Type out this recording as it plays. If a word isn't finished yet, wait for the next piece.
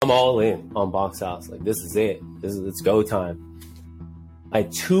all in on BOXHAUS. Like, this is it. It's go time. I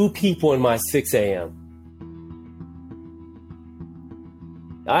had 2 people in my 6 a.m.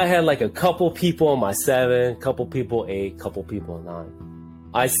 I had like a couple people on my 7, couple people 8, couple people 9.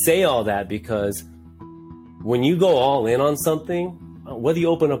 I say all that because when you go all in on something, whether you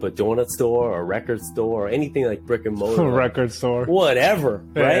open up a donut store or a record store or anything like brick and mortar, record store, whatever,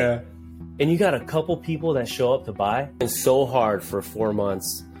 right? Yeah. And you got a couple people that show up to buy. It's so hard for 4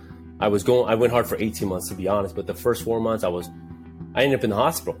 months. I went hard for 18 months, to be honest, but the first 4 months I ended up in the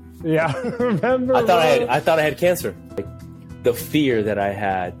hospital. Yeah, I remember. I thought I had cancer. Like, the fear that I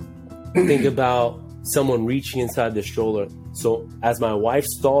had. Think about someone reaching inside the stroller. So as my wife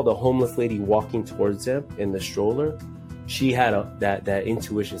saw the homeless lady walking towards him in the stroller, she had that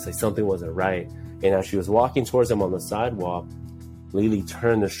intuition. It's like something wasn't right. And as she was walking towards him on the sidewalk, Lily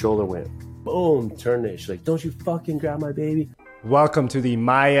turned the stroller, went boom, turned it. She's like, "Don't you fucking grab my baby." Welcome to the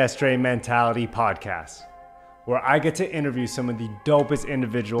Maestre Mentality Podcast, where I get to interview some of the dopest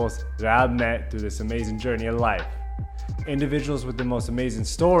individuals that I've met through this amazing journey of life. Individuals with the most amazing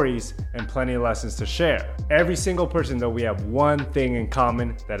stories and plenty of lessons to share. Every single person, though, we have one thing in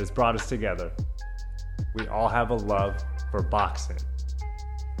common that has brought us together. We all have a love for boxing.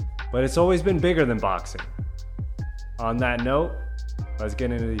 But it's always been bigger than boxing. On that note, let's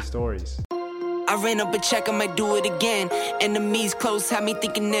get into these stories. I ran up a check, I might do it again. Enemies close, had me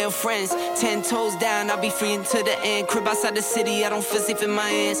thinking they're friends. 10 toes down, I'll be free until the end. Crib outside the city, I don't feel safe in my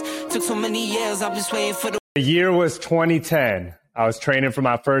hands. Took so many years, I'm just waiting for the... The year was 2010. I was training for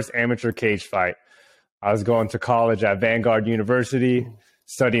my first amateur cage fight. I was going to college at Vanguard University,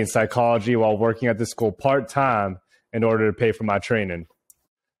 studying psychology while working at the school part-time in order to pay for my training.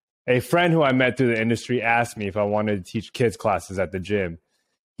 A friend who I met through the industry asked me if I wanted to teach kids classes at the gym.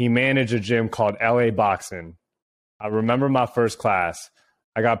 He managed a gym called LA Boxing. I remember my first class.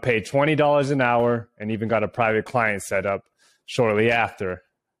 I got paid $20 an hour and even got a private client set up shortly after.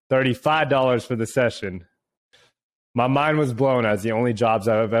 $35 for the session. My mind was blown as the only jobs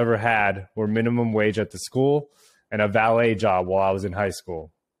I've ever had were minimum wage at the school and a valet job while I was in high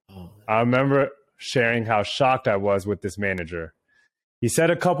school. I remember sharing how shocked I was with this manager. He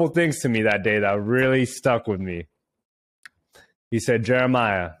said a couple things to me that day that really stuck with me. He said,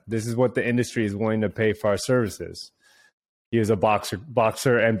 "Jeremiah, this is what the industry is willing to pay for our services." He was a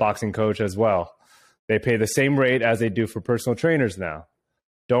boxer and boxing coach as well. They pay the same rate as they do for personal trainers now.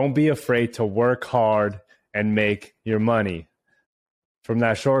 Don't be afraid to work hard and make your money. From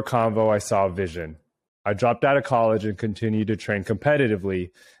that short convo, I saw a vision. I dropped out of college and continued to train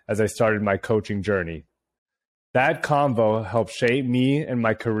competitively as I started my coaching journey. That convo helped shape me and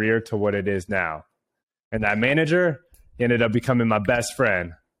my career to what it is now. And that manager, he ended up becoming my best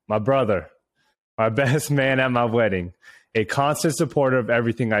friend, my brother, my best man at my wedding, a constant supporter of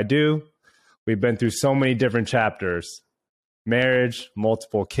everything I do. We've been through so many different chapters: marriage,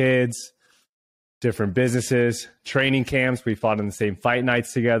 multiple kids, different businesses, training camps. We fought in the same fight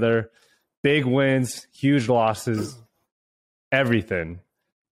nights together, big wins, huge losses, everything.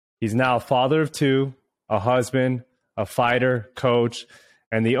 He's now a father of 2, a husband, a fighter, coach,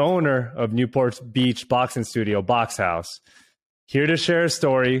 and the owner of Newport's beach boxing studio, BOXHAUS. Here to share a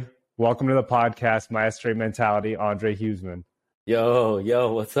story. Welcome to the podcast, Maestre Mentality, Andre Huseman. Yo,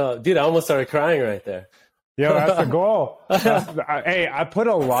 what's up? Dude, I almost started crying right there. Yo, that's the goal. Hey, I put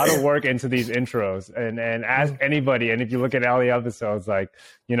a lot of work into these intros and ask anybody. And if you look at all the episodes, like,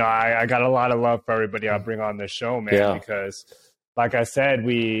 you know, I got a lot of love for everybody I bring on this show, man, because like I said,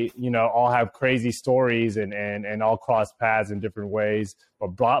 we, you know, all have crazy stories and all cross paths in different ways.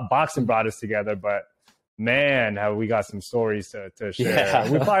 But boxing brought us together. But man, how we got some stories to share. Yeah.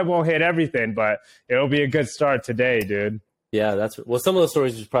 We probably won't hit everything, but it'll be a good start today, dude. Yeah, some of the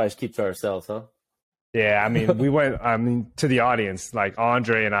stories we should probably keep to ourselves, huh? Yeah, I mean, to the audience, like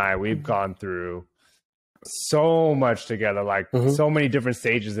Andre and I, we've gone through so much together, like so many different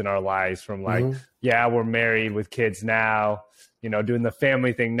stages in our lives from like, we're married with kids now, you know, doing the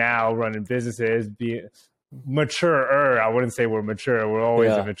family thing now, running businesses, being mature. I wouldn't say we're mature. We're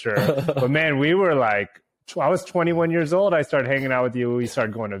always immature. But man, we were like, I was 21 years old. I started hanging out with you. We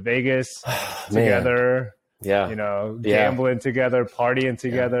started going to Vegas together. Yeah. You know, gambling together, partying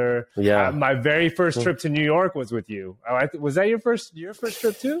together. Yeah. My very first trip to New York was with you. Was that your first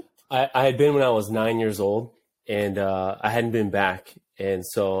trip too? I had been when I was 9 years old, and I hadn't been back. And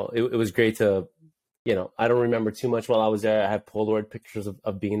so it was great to, you know, I don't remember too much while I was there. I have Polaroid pictures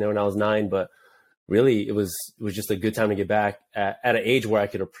of being there when I was 9, but really it was just a good time to get back at an age where I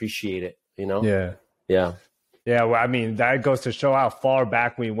could appreciate it, you know? Yeah. Yeah. Yeah, well, I mean, that goes to show how far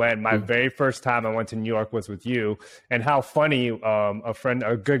back we went. My very first time I went to New York was with you, and how funny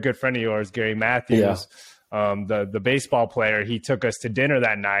a good friend of yours, Gary Matthews, the baseball player, he took us to dinner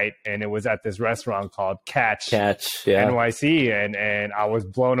that night, and it was at this restaurant called Catch NYC, and I was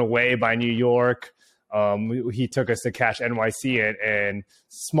blown away by New York. He took us to Catch NYC, and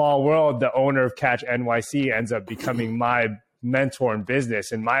small world, the owner of Catch NYC ends up becoming my mentor in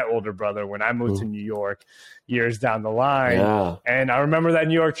business and my older brother when I moved to New York years down the line. Yeah. And I remember that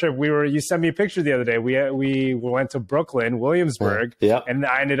New York trip. You sent me a picture the other day. We went to Brooklyn, Williamsburg, and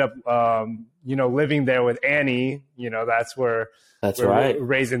I ended up, living there with Annie. That's where we're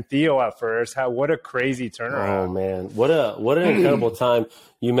raising Theo at first. What a crazy turnaround. Oh man, what an incredible time.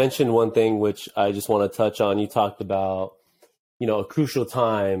 You mentioned one thing which I just want to touch on. You talked about, a crucial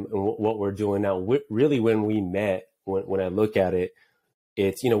time and what we're doing now. Really, when we met. When I look at it,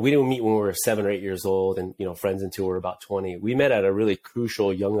 it's, we didn't meet when we were 7 or 8 years old and, friends until we were about 20. We met at a really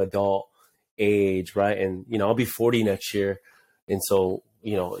crucial young adult age, right? And, I'll be 40 next year. And so,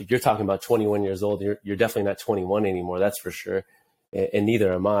 you're talking about 21 years old. You're definitely not 21 anymore. That's for sure. And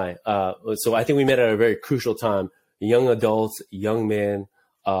neither am I. So I think we met at a very crucial time. Young adults, young men,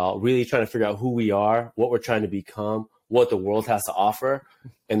 really trying to figure out who we are, what we're trying to become, what the world has to offer,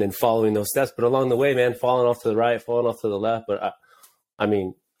 and then following those steps. But along the way, man, falling off to the right, falling off to the left. But I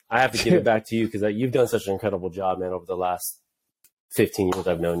have to give it back to you because you've done such an incredible job, man, over the last 15 years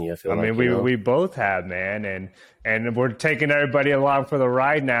I've known you. We both have, man. And we're taking everybody along for the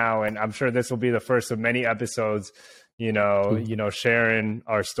ride now. And I'm sure this will be the first of many episodes, sharing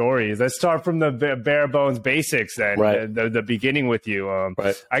our stories. Let's start from the bare bones basics then, right. the beginning with you.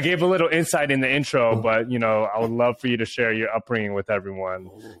 Right. I gave a little insight in the intro, but, I would love for you to share your upbringing with everyone,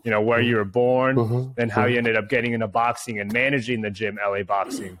 where you were born and how you ended up getting into boxing and managing the gym, LA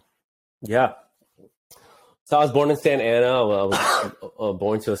Boxing. Yeah. So I was born in Santa Ana. I was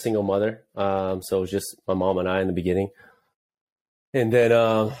born to a single mother. So it was just my mom and I in the beginning. And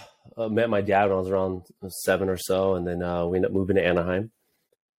then met my dad when I was around 7 or so. And then we ended up moving to Anaheim.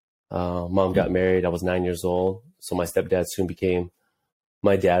 Mom got married. I was 9 years old. So my stepdad soon became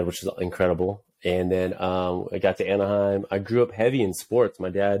my dad, which is incredible. And then I got to Anaheim. I grew up heavy in sports. My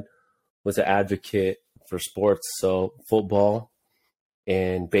dad was an advocate for sports. So football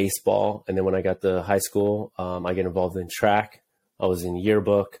and baseball. And then when I got to high school, I get involved in track. I was in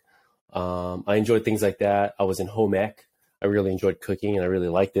yearbook. I enjoyed things like that. I was in home ec. I really enjoyed cooking and I really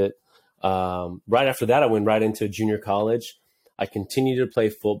liked it. Right after that, I went right into junior college. I continued to play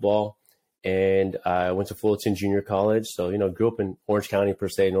football and I went to Fullerton Junior College. So, grew up in Orange County per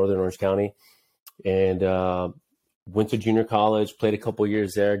se, Northern Orange County, and went to junior college, played a couple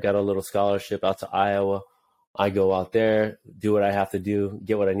years there, got a little scholarship out to Iowa. I go out there, do what I have to do,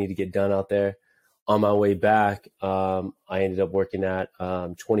 get what I need to get done out there. On my way back, I ended up working at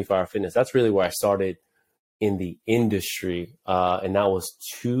 24-Hour Fitness. That's really where I started in the industry, and that was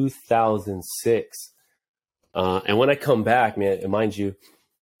 2006. And when I come back, man, and mind you,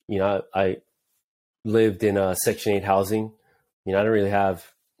 I lived in Section 8 housing. I didn't really have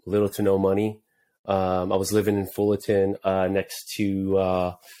little to no money. I was living in Fullerton next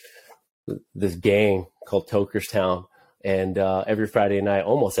to this gang called Tokerstown. And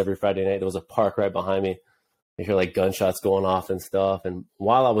almost every Friday night, there was a park right behind me. You hear like gunshots going off and stuff. And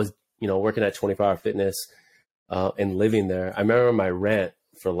while I was, working at 24-Hour Fitness and living there, I remember my rent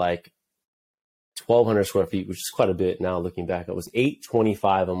for like 1,200 square feet, which is quite a bit now looking back. It was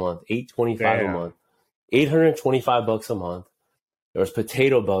 $825 a month, $825 a month, $825 a month. There was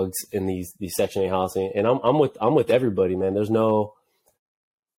potato bugs in these Section 8 housing, and I'm with everybody, man. There's no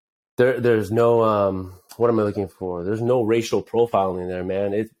what am I looking for? There's no racial profiling there,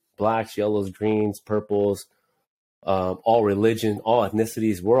 man. It's blacks, yellows, greens, purples, all religion, all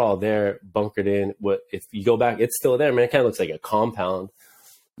ethnicities. We're all there, bunkered in. If you go back, it's still there, man. It kind of looks like a compound.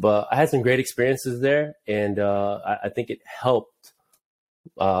 But I had some great experiences there, and I think it helped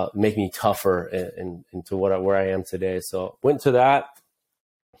make me tougher into where I am today. So went to that,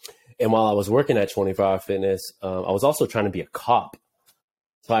 and while I was working at 24-Hour Fitness, I was also trying to be a cop.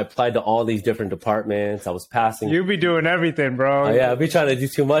 So I applied to all these different departments. I was passing. You be doing everything, bro. Yeah, I be trying to do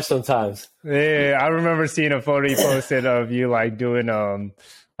too much sometimes. Yeah, I remember seeing a photo you posted of you like doing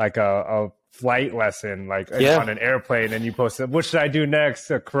like a flight lesson, like on an airplane, and you posted, what should I do next?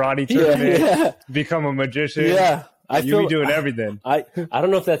 A karate tournament, become a magician. Yeah. You be doing everything. I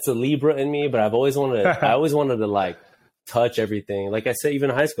don't know if that's a Libra in me, but I always wanted to like touch everything. Like I said, even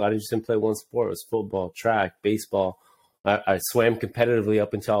in high school, I just didn't play one sport. It was football, track, baseball. I swam competitively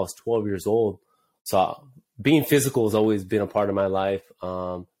up until I was 12 years old. So being physical has always been a part of my life.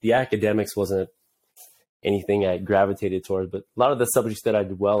 The academics wasn't anything I gravitated towards. But a lot of the subjects that I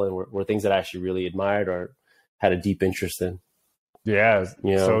did well in were things that I actually really admired or had a deep interest in. Yeah.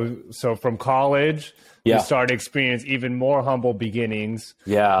 You know? So from college, Yeah. you started to experience even more humble beginnings.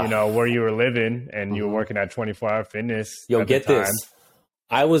 Yeah. You know, where you were living and you were working at 24-Hour Fitness. Yo, at the get time. this.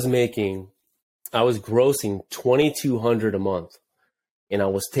 I was grossing $2,200 a month, and I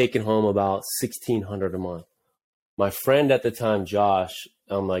was taking home about $1,600 a month. My friend at the time, Josh,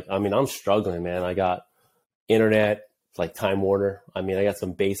 I'm struggling, man. I got internet, like Time Warner. I got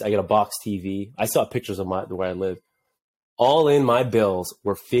I got a box TV. I saw pictures of where I live. All in, my bills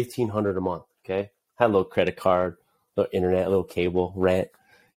were $1,500 a month. Okay. Had a little credit card, little internet, a little cable, rent.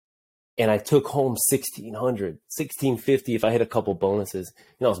 And I took home $1,600, $1,650 if I hit a couple bonuses.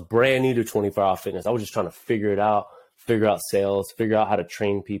 I was brand new to 24-Hour Fitness. I was just trying to figure out sales, figure out how to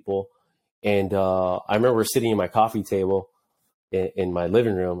train people. And I remember sitting in my coffee table in my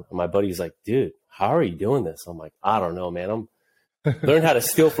living room, and my buddy's like, dude, how are you doing this? I'm like, I don't know, man. I'm learned how to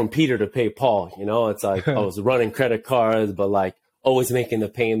steal from Peter to pay Paul. It's like I was running credit cards, but like always making the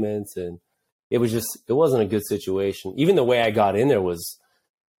payments. And it wasn't a good situation. Even the way I got in there was,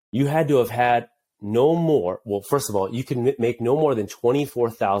 you had to have had no more. Well, first of all, you can make no more than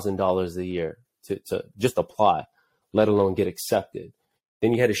 $24,000 a year to just apply, let alone get accepted.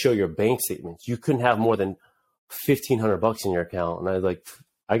 Then you had to show your bank statements. You couldn't have more than $1,500 in your account. And I was like,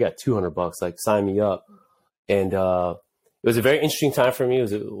 I got $200, like sign me up. And it was a very interesting time for me.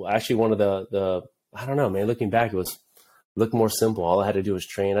 It was actually one of the I don't know, man, looking back, it looked more simple. All I had to do was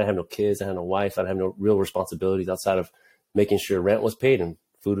train. I had no kids. I had no wife. I had no real responsibilities outside of making sure rent was paid and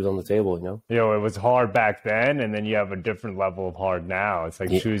food was on the table, It was hard back then, and then you have a different level of hard now. It's like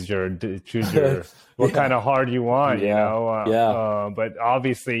choose your what kind of hard you want, but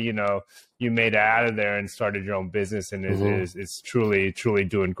obviously, you made it out of there and started your own business, and is truly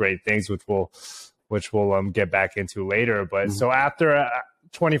doing great things, which we'll get back into later. But so after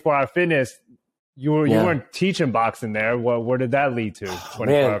 24-Hour Fitness, you weren't teaching boxing there. Where did that lead to?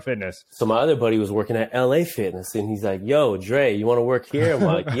 24-Hour Fitness. So my other buddy was working at LA Fitness, and he's like, "Yo, Dre, you want to work here?" I'm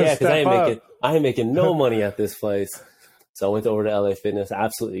like, "Yeah," because I ain't making no money at this place. So I went over to LA Fitness,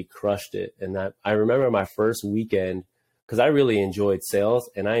 absolutely crushed it. And I remember my first weekend, because I really enjoyed sales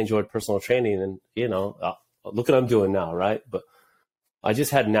and I enjoyed personal training, and look what I'm doing now, right? But I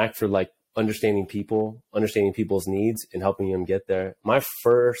just had a knack for like understanding people's needs, and helping them get there. My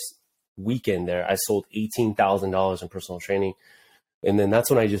first weekend there, I sold $18,000 in personal training, and then that's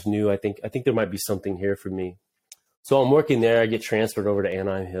when I just knew I think there might be something here for me. So I'm working there. I get transferred over to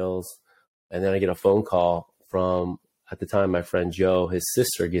Anaheim Hills, and then I get a phone call from, at the time, my friend Joe. His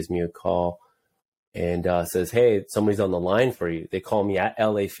sister gives me a call and says, "Hey, somebody's on the line for you." They call me at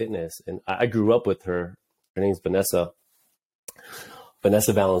LA Fitness, and I grew up with her. Her name's Vanessa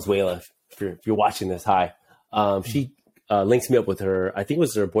Valenzuela. If you're watching this, hi. She links me up with her. I think it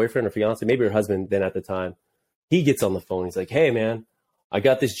was her boyfriend or fiance, maybe her husband then at the time. He gets on the phone. He's like, "Hey, man, I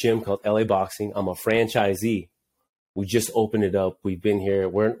got this gym called LA Boxing. I'm a franchisee. We just opened it up. We've been here.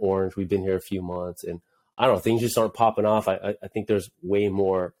 We're in Orange. We've been here a few months. And I don't know, things just aren't popping off. I think there's way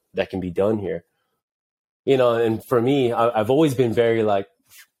more that can be done here." And for me, I've always been very like,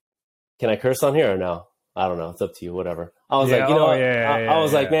 can I curse on here or no? I don't know. It's up to you, whatever. I was like, I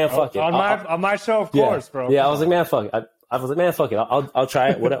was like, man, fuck it. On my show, of course, bro. Yeah, I was like, man, fuck it. I was like, man, fuck it. I'll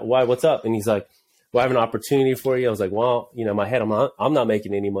try it. What's up? And he's like, "Well, I have an opportunity for you." I was like, well, in my head, I'm not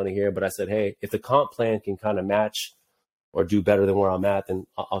making any money here, but I said, hey, if the comp plan can kind of match or do better than where I'm at, then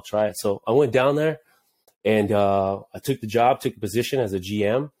I'll try it. So I went down there, and I took the position as a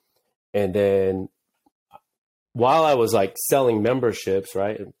GM. And then while I was like selling memberships,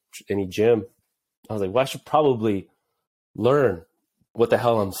 right, in any gym, I was like, well, I should probably learn what the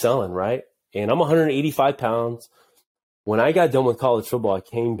hell I'm selling, right? And I'm 185 pounds. When I got done with college football, I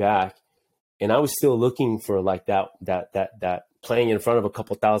came back, and I was still looking for like that playing in front of a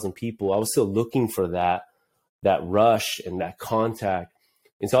couple thousand people. I was still looking for that rush and that contact.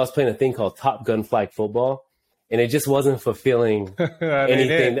 And so I was playing a thing called Top Gun flag football, and it just wasn't fulfilling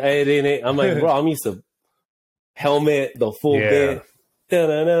anything. I'm like, bro, I'm used to helmet, the full bit,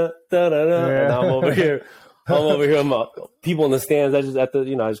 and I'm over here. People in the stands. I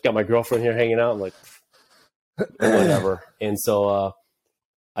just got my girlfriend here hanging out. I'm like, whatever. And so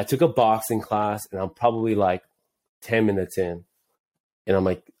I took a boxing class, and I'm probably like 10 minutes in, and I'm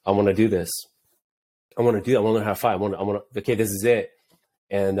like, I want to do this. I want to learn how to fight. Okay, this is it.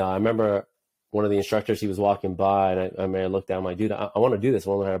 And I remember one of the instructors, he was walking by, and I looked down, I'm like, dude, I want to do this. I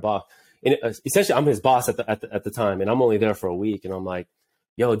want to learn how to box. And essentially, I'm his boss at the time, and I'm only there for a week. And I'm like,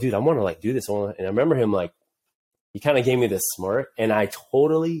 yo, dude, I want to like do this. And I remember him like, he kind of gave me this smirk, and I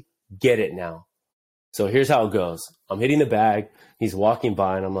totally get it now. So here's how it goes. I'm hitting the bag. He's walking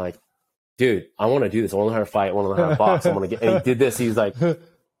by, and I'm like, dude, I want to do this. I want to learn how to fight. I want to learn how to box. I want to get. And he did this. He's like, just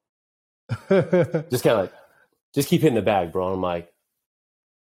kind of like, just keep hitting the bag, bro. And I'm like,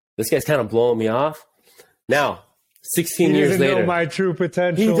 this guy's kind of blowing me off. Now, 16 years later, know my true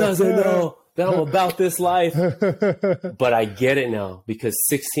potential. He doesn't know that I'm about this life. But I get it now, because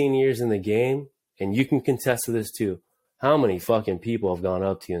 16 years in the game, and you can contest to this too. How many fucking people have gone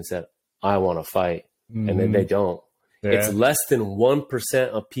up to you and said, I want to fight? And then they don't. Yeah. It's less than 1%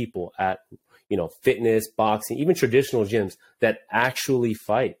 of people at, fitness, boxing, even traditional gyms that actually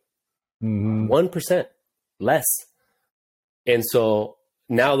fight. 1% less. And so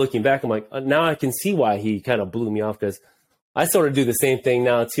now looking back, I'm like, now I can see why he kind of blew me off, because I sort of do the same thing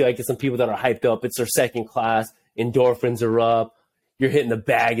now too. I get some people that are hyped up. It's their second class. Endorphins are up. You're hitting the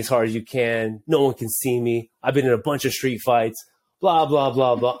bag as hard as you can. No one can see me. I've been in a bunch of street fights, blah, blah,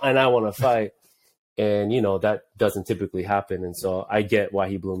 blah, blah. And I want to fight. And, that doesn't typically happen. And so I get why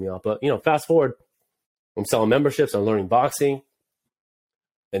he blew me off. But, fast forward, I'm selling memberships. I'm learning boxing.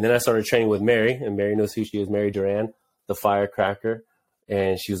 And then I started training with Mary. And Mary knows who she is, Mary Duran, the firecracker.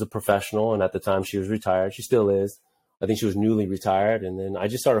 And she was a professional. And at the time she was retired. She still is. I think she was newly retired. And then I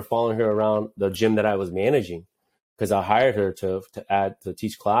just started following her around the gym that I was managing, because I hired her to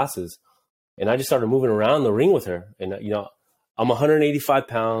teach classes. And I just started moving around the ring with her. And, I'm 185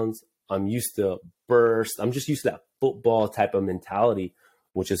 pounds. I'm used to burst. I'm just used to that football type of mentality,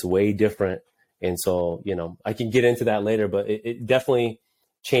 which is way different. And so, I can get into that later, but it definitely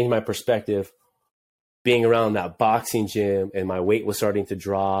changed my perspective being around that boxing gym, and my weight was starting to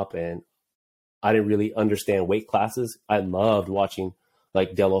drop, and I didn't really understand weight classes. I loved watching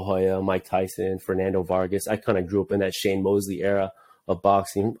like De La Hoya, Mike Tyson, Fernando Vargas. I kind of grew up in that Shane Mosley era of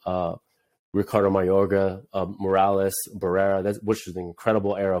boxing, Ricardo Mayorga, Morales, Barrera, which was an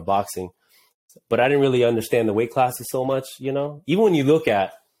incredible era of boxing. But I didn't really understand the weight classes so much, Even when you look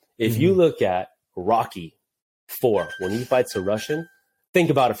at, if you look at Rocky IV, when he fights a Russian, think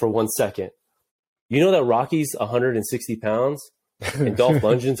about it for 1 second. You know that Rocky's 160 pounds and Dolph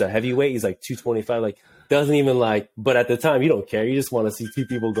Lundgren's a heavyweight. He's like 225, doesn't even but at the time you don't care. You just want to see two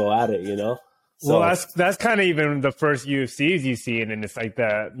people go at it, So, well, that's kind of even the first UFCs you see, and it's like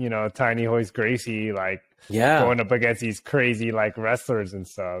that, Tiny Hoist Gracie, going up against these crazy wrestlers and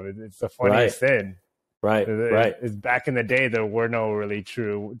stuff. It's the funniest thing. Right. It's back in the day, there were no really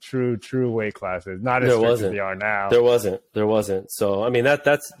true weight classes. Not as strict as they are now. There wasn't. So I mean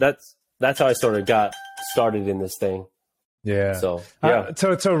that's how I got started in this thing. Yeah. So yeah.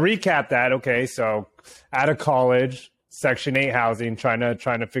 To recap that, okay, so out of college, Section 8 housing, trying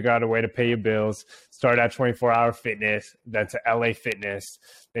to figure out a way to pay your bills. Start at 24-hour fitness, then to LA Fitness.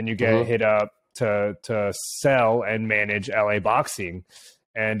 Then you get hit up to sell and manage LA Boxing.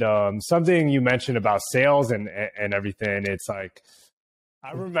 And something you mentioned about sales and everything, it's like,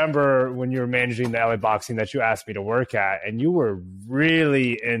 I remember when you were managing the LA Boxing that you asked me to work at, and you were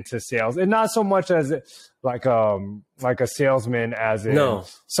really into sales, and not so much as like a salesman, as in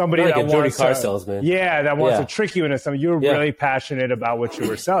somebody like that a dirty wants car salesman. Yeah, that wants to trick you into something. You were really passionate about what you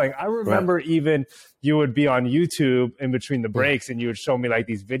were selling. I remember even you would be on YouTube in between the breaks, and you would show me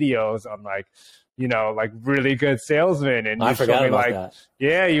these videos on really good salesmen, and I forgot about that.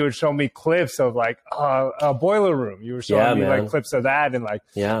 Yeah, you would show me clips of a boiler room. You were showing me clips of that, and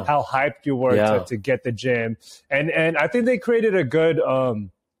how hyped you were to get the gym, and I think they created a good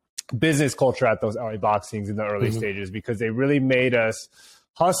business culture at those LA Boxings in the early stages, because they really made us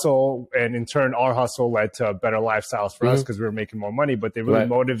hustle, and in turn our hustle led to better lifestyles for us because we were making more money, but they really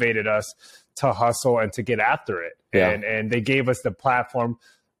motivated us to hustle and to get after it, and they gave us the platform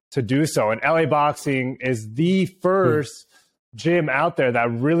to do so. And LA Boxing is the first gym out there that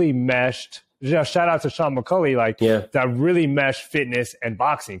really meshed. Shout out to Sean McCulley, that really meshed fitness and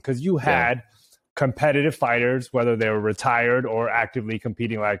boxing, because you had competitive fighters, whether they were retired or actively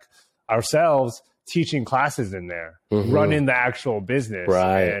competing like ourselves, teaching classes in there, running the actual business.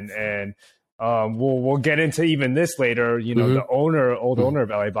 And we'll get into even this later. The old owner of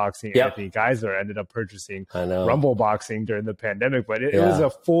LA Boxing, Anthony Geiser, ended up purchasing Rumble Boxing during the pandemic, but it was a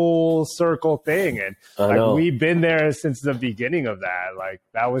full circle thing. And we've been there since the beginning of that.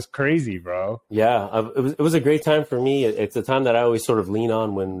 That was crazy, bro. Yeah. It was a great time for me. It's a time that I always sort of lean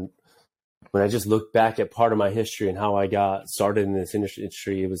on when I just look back at part of my history and how I got started in this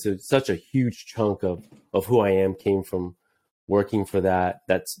industry. It was such a huge chunk of who I am came from working for that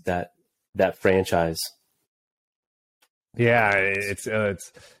franchise. Yeah,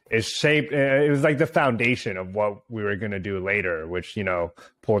 it's shaped. It was like the foundation of what we were going to do later, which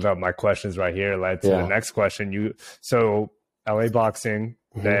pulled up my questions right here. Led to the next question. So LA Boxing,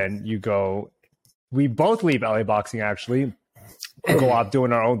 then you go we both leave LA Boxing, actually, go off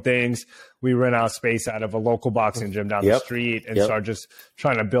doing our own things. We rent out space out of a local boxing gym down the street and start just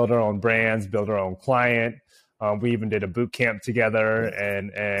trying to build our own brands, build our own client. We even did a boot camp together.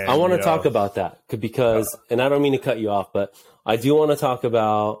 And I want to talk about that because, and I don't mean to cut you off, but I do want to talk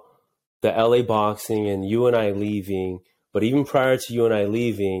about the LA Boxing and you and I leaving. But even prior to you and I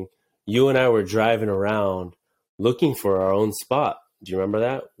leaving, you and I were driving around looking for our own spot. Do you remember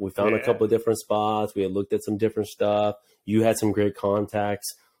that? We found a couple of different spots. We had looked at some different stuff. You had some great contacts.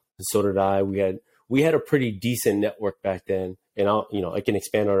 So did I. We had a pretty decent network back then. And I can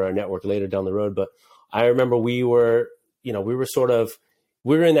expand on our network later down the road. But I remember we were in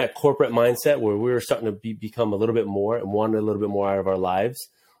that corporate mindset where we were starting to become a little bit more and wanted a little bit more out of our lives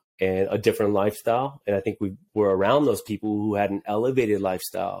and a different lifestyle. And I think we were around those people who had an elevated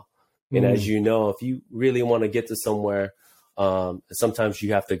lifestyle. And as you know, if you really want to get to somewhere, sometimes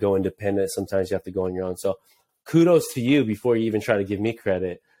you have to go independent. Sometimes you have to go on your own. So kudos to you before you even try to give me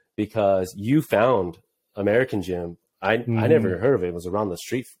credit, because you found American Gym. I never heard of it. It was around the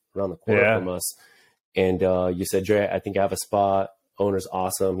street, around the corner from us. And you said, Dre, I think I have a spot. Owner's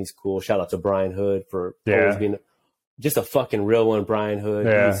awesome. He's cool. Shout out to Brian Hood for always being just a fucking real one. Brian Hood.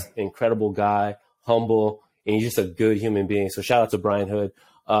 He's an incredible guy, humble, and he's just a good human being. So shout out to Brian Hood.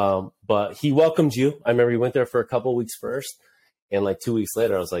 But he welcomed you. I remember he went there for a couple of weeks first. And like 2 weeks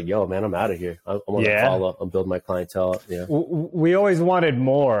later, I was like, yo, man, I'm out of here. I want to follow up and build my clientele. Yeah. We always wanted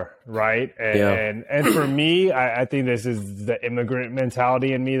more, right? And for me, I think this is the immigrant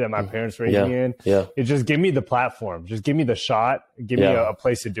mentality in me that my parents raised me in. Yeah. It just give me the platform. Just give me the shot. Give me a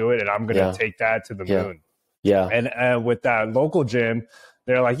place to do it. And I'm going to take that to the moon. Yeah. And with that local gym,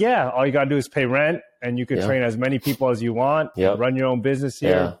 they're like, all you got to do is pay rent and you can train as many people as you want. Run your own business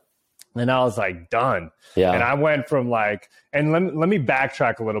here. And I was like, done. Yeah. And I went from like, and let me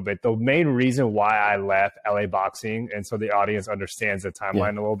backtrack a little bit. The main reason why I left LA Boxing, and so the audience understands the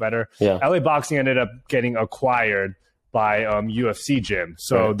timeline a little better. LA Boxing ended up getting acquired by UFC Gym.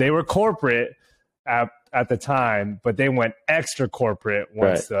 So they were corporate at the time, but they went extra corporate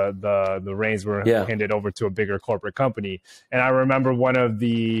once the reins were handed over to a bigger corporate company. And I remember one of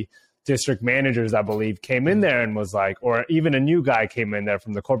the district managers, I believe, came in there and was like, or even a new guy came in there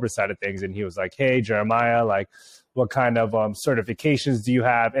from the corporate side of things. And he was like, hey, Jeremiah, like, what kind of certifications do you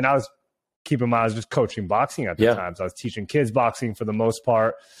have? And keep in mind, I was just coaching boxing at the time. So I was teaching kids boxing for the most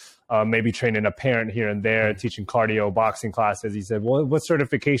part, maybe training a parent here and there, teaching cardio boxing classes. He said, well, what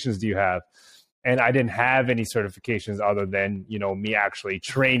certifications do you have? And I didn't have any certifications other than, me actually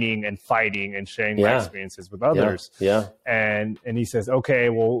training and fighting and sharing my experiences with others. And he says, okay,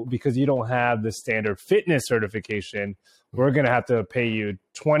 well, because you don't have the standard fitness certification, we're going to have to pay you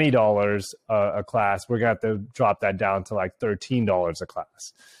 $20 a class. We're going to have to drop that down to like $13 a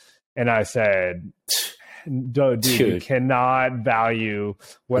class. And I said, dude, you cannot value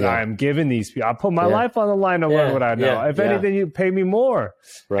what I'm giving these people. I put my life on the line to learn what I know. If anything, you pay me more.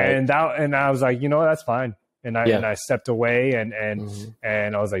 And I was like, that's fine. And I stepped away and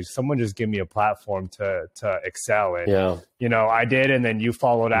I was like, someone just give me a platform to excel. And, I did. And then you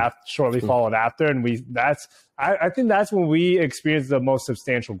followed shortly followed after. And I think that's when we experienced the most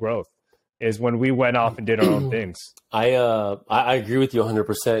substantial growth, is when we went off and did our own things. I agree with you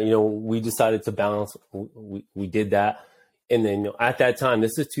 100%. We decided to balance. We did that. And then at that time,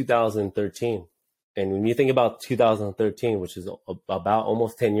 this is 2013. And when you think about 2013, which is about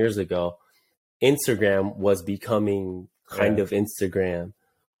almost 10 years ago, Instagram was becoming kind of Instagram.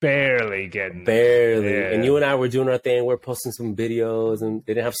 Barely getting barely. Yeah. And you and I were doing our thing. We're posting some videos, and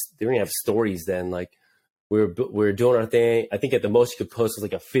they didn't have stories then. Like, we were doing our thing. I think at the most you could post was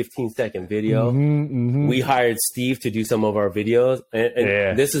like a 15-second video. We hired Steve to do some of our videos.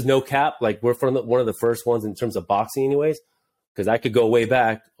 And this is no cap. Like, we're from one of the first ones in terms of boxing anyways, because I could go way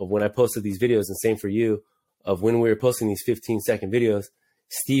back of when I posted these videos, and same for you, of when we were posting these 15-second videos.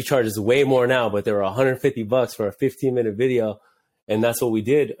 Steve charges way more now, but they were $150 for a 15-minute video. And that's what we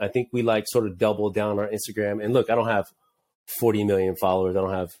did. I think we sort of doubled down our Instagram. And look, I don't have 40 million followers. I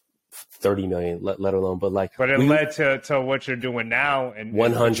don't have 30 million, let alone, but it led to what you're doing now, and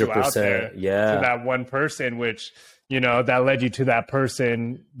 100%, to that one person, which that led you to that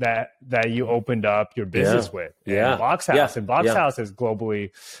person that you opened up your business with. BOXHAUS, and BOXHAUS is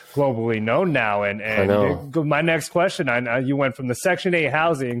globally known now. And my next question, you went from the Section 8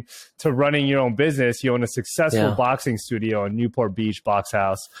 housing to running your own business. You own a successful boxing studio in Newport Beach.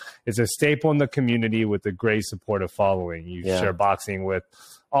 BOXHAUS is a staple in the community with a great supportive following. You share boxing with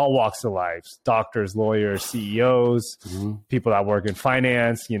all walks of life, doctors, lawyers, CEOs, people that work in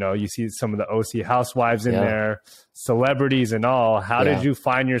finance. You know, you see some of the OC housewives in there, celebrities and all. How did you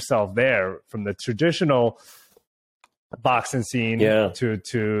find yourself there from the traditional boxing scene to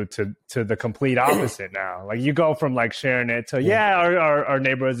the complete opposite now? Like, you go from like sharing it to our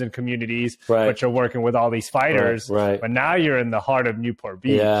neighborhoods and communities, but you're working with all these fighters, but now you're in the heart of Newport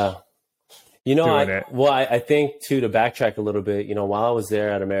Beach. You know, I think too, to backtrack a little bit, you know, while I was there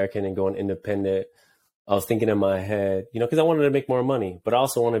at American and going independent, I was thinking in my head, you know, because I wanted to make more money, but I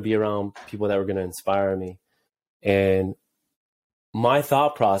also want to be around people that were going to inspire me. And my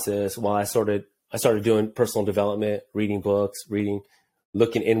thought process, while I started doing personal development, reading books,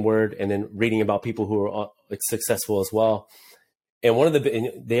 looking inward, and then reading about people who are successful as well. And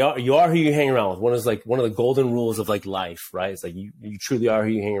you are who you hang around with. One of the golden rules of like life, right? It's like you truly are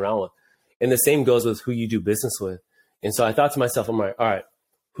who you hang around with. And the same goes with who you do business with. And so I thought to myself, I'm like, all right,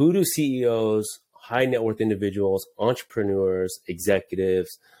 who do CEOs, high net worth individuals, entrepreneurs,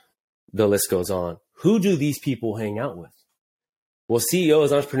 executives, the list goes on. Who do these people hang out with? Well,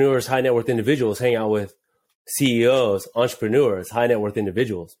 CEOs, entrepreneurs, high net worth individuals hang out with CEOs, entrepreneurs, high net worth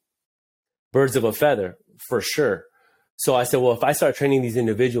individuals. Birds of a feather, for sure. So I said, well, if I start training these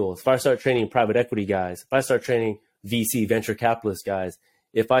individuals, if I start training private equity guys, if I start training VC, venture capitalist guys,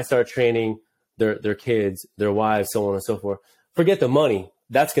 if I start training their kids, their wives, so on and so forth, forget the money.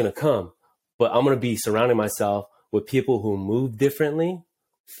 That's going to come. But I'm going to be surrounding myself with people who move differently,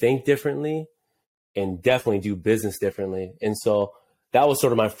 think differently, and definitely do business differently. And so that was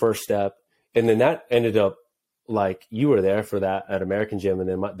sort of my first step. And then that ended up, like, you were there for that at American Gym. And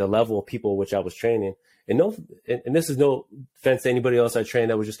then the level of people which I was training, and this is no offense to anybody else I trained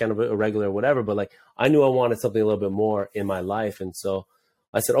that was just kind of a regular or whatever, but like, I knew I wanted something a little bit more in my life. And so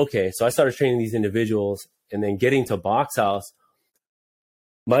I said, okay. So I started training these individuals, and then getting to BOXHAUS,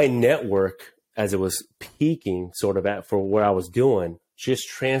 my network, as it was peaking sort of for where I was doing, just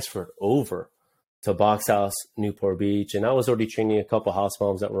transferred over to BOXHAUS Newport Beach. And I was already training a couple house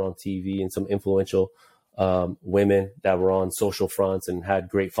moms that were on TV and some influential women that were on social fronts and had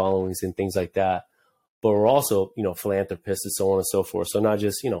great followings and things like that. But we're also, you know, philanthropists and so on and so forth. So not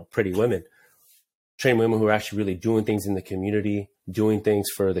just, you know, pretty women, train women who are actually really doing things in the community, doing things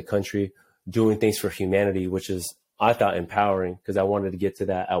for the country, doing things for humanity, which is, I thought, empowering, because I wanted to get to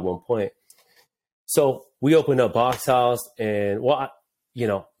that at one point. So we opened up BOXHAUS, and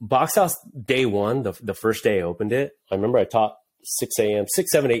BOXHAUS day one, the first day I opened it, I remember I taught 6 a.m.,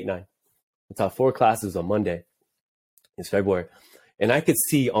 6, 7, 8, 9. I taught 4 classes on Monday. It's February. And I could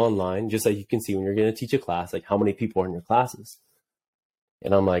see online, just like you can see when you're going to teach a class, like how many people are in your classes.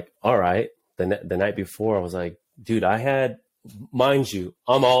 And I'm like, all right. The night before, I was like, dude, mind you,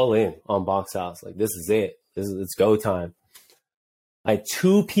 I'm all in on BOXHAUS. Like, this is it. It's go time. I had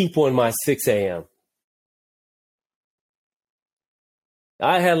 2 people in my 6 a.m.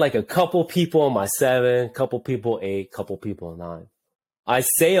 I had like a couple people on my 7, couple people 8, couple people 9. I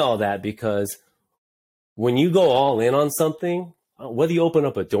say all that because when you go all in on something, whether you open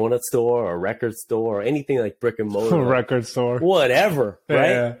up a donut store or a record store or anything like brick and mortar, record store, whatever, right?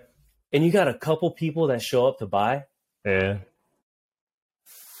 Yeah. And you got a couple people that show up to buy. Yeah.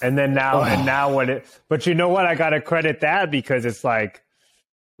 And then but you know what? I got to credit that, because it's like,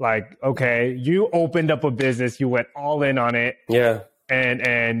 okay, you opened up a business, you went all in on it. Yeah.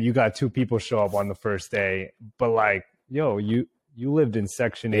 And you got 2 people show up on the first day, but like, yo, you lived in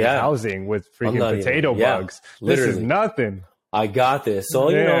Section 8 housing with freaking potato bugs. Literally. This is nothing. I got this. So,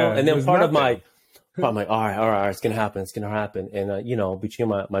 you know, and then I'm like, all right, it's going to happen. And, between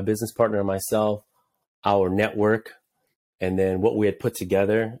my business partner and myself, our network, and then what we had put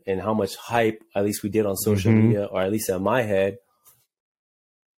together and how much hype, at least we did on social media, or at least in my head,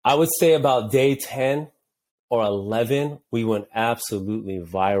 I would say about day 10 or 11, we went absolutely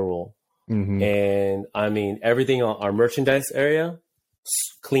viral. And I mean, everything on our merchandise area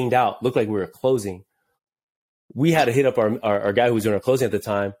cleaned out, looked like we were closing. We had to hit up our guy who was doing our closing at the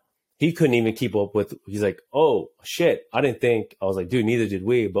time. He couldn't even keep up with, he's like, oh shit, I was like, dude, neither did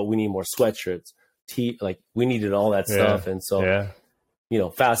we, but we need more sweatshirts, we needed all that stuff. And so,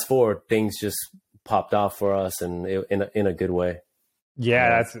 fast forward, things just popped off for us, and in a good way.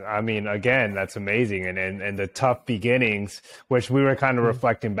 Yeah, that's amazing. And the tough beginnings, which we were kind of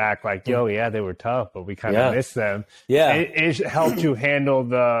reflecting back, like, they were tough, but we kind of missed them. Yeah. It helped you handle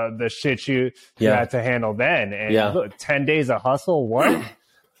the shit you had to handle then. And look, 10 days of hustle, what?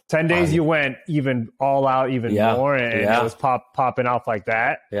 10 days you went even all out, even more, and it was popping off like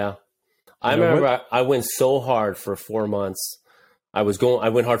that. Yeah. I remember I went so hard for 4 months. I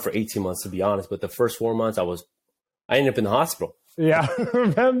went hard for 18 months, to be honest, but the first 4 months I ended up in the hospital. Yeah, I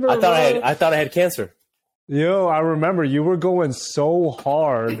remember. I thought I had cancer. Yo, I remember you were going so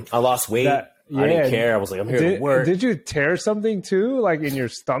hard. I lost weight. I didn't care. I was like, I'm here to work. Did you tear something too, like in your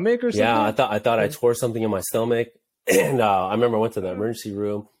stomach or something? Yeah, I thought I tore something in my stomach. And I remember I went to the emergency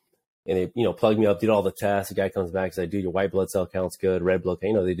room and they, plugged me up, did all the tests. The guy comes back and says, dude, your white blood cell count's good, red blood,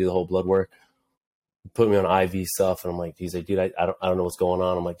 they do the whole blood work. Put me on IV stuff. And I'm like, he's like, dude, I don't know what's going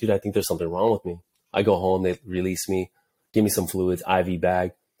on. I'm like, dude, I think there's something wrong with me. I go home, they release me, give me some fluids, IV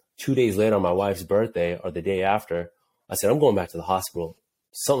bag. 2 days later on my wife's birthday or the day after, I said, I'm going back to the hospital.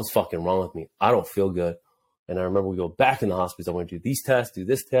 Something's fucking wrong with me. I don't feel good. And I remember we go back in the hospital. I went to do these tests, do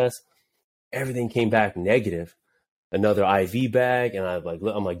this test. Everything came back negative. Another IV bag. And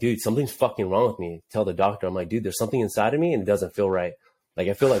I'm like, dude, something's fucking wrong with me. Tell the doctor, I'm like, dude, there's something inside of me and it doesn't feel right. Like,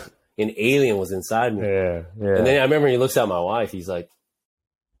 I feel like an alien was inside me. Yeah. And then I remember he looks at my wife. He's like,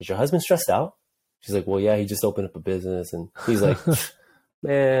 is your husband stressed out? She's like, well, yeah, he just opened up a business. And he's like,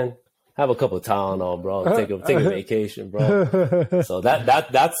 man, have a couple of Tylenol, bro. Take a vacation, bro. So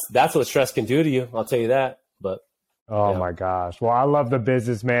that's what stress can do to you. I'll tell you that. But oh my gosh. Well, I love the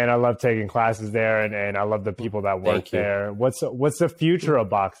business, man. I love taking classes there and I love the people that work there. What's the future of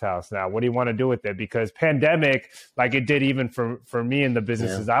BOXHAUS now? What do you want to do with it? Because pandemic, like it did even for me and the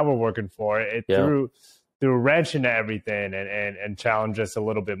businesses I were working for, it threw a wrench into everything and challenged us a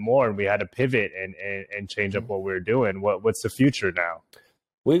little bit more. And we had to pivot and change up what we were doing. What's the future now?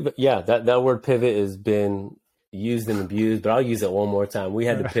 That word pivot has been used and abused, but I'll use it one more time. We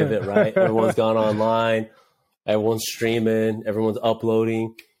had to pivot, right? Everyone's gone online. Everyone's streaming. Everyone's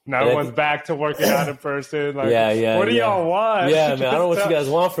uploading. Now everyone's back to working out in person. Like, what do y'all want? Yeah, man, I don't know what you guys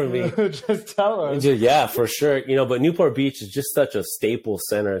want from me. Just tell us. Yeah, for sure. But Newport Beach is just such a staple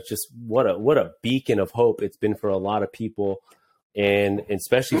center. It's just what a beacon of hope it's been for a lot of people, and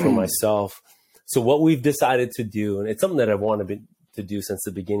especially for myself. So what we've decided to do, and it's something that I've wanted to do since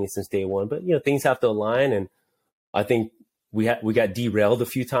the beginning, since day one, but things have to align, and I think we got derailed a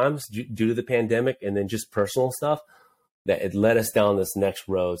few times due to the pandemic and then just personal stuff that it led us down this next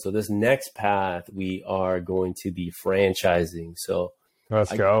road. So this next path, we are going to be franchising. So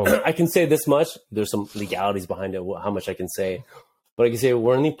let's go. I can say this much. There's some legalities behind it, how much I can say, but I can say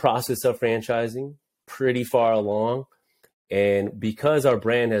we're in the process of franchising, pretty far along. And because our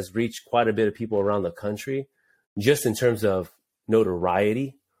brand has reached quite a bit of people around the country, just in terms of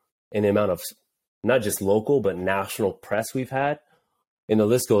notoriety and the amount of not just local, but national press we've had, and the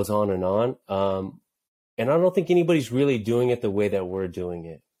list goes on. And I don't think anybody's really doing it the way that we're doing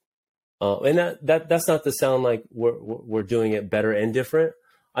it. And that's not to sound like we're doing it better and different.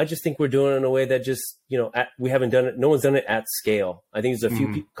 I just think we're doing it in a way that just, we haven't done it. No one's done it at scale. I think there's a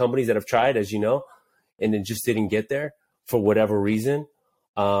few companies that have tried, as you know, and then just didn't get there for whatever reason.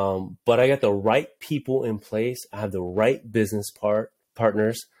 But I got the right people in place. I have the right business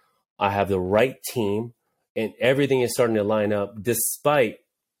partners. I have the right team, and everything is starting to line up despite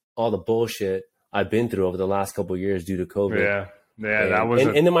all the bullshit I've been through over the last couple of years due to COVID. Yeah, that was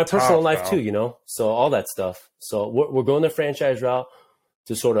and in my personal life too, so all that stuff. So we're going the franchise route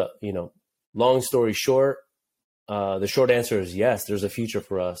to sort of, long story short, the short answer is yes, there's a future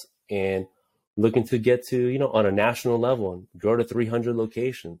for us, and looking to get to, on a national level and grow to 300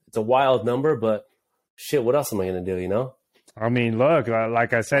 locations. It's a wild number, but shit, what else am I going to do, I mean, look,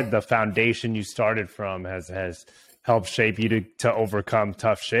 like I said, the foundation you started from has helped shape you to overcome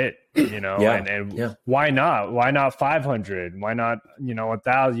tough shit, and why not? Why not 500? Why not,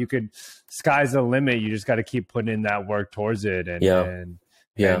 1,000? Sky's the limit. You just got to keep putting in that work towards it. And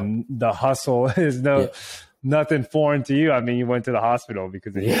the hustle is nothing foreign to you. I mean, you went to the hospital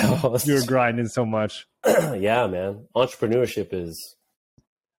because you were grinding so much. Yeah, man. Entrepreneurship is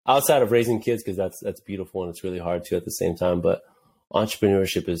outside of raising kids, because that's beautiful and it's really hard too at the same time. But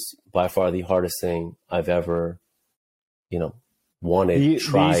entrepreneurship is by far the hardest thing I've ever,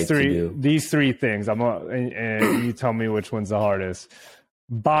 tried to do. These three things, and you tell me which one's the hardest.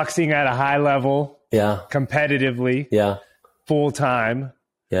 Boxing at a high level, competitively, full-time,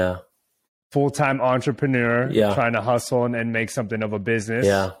 full-time entrepreneur, trying to hustle and make something of a business,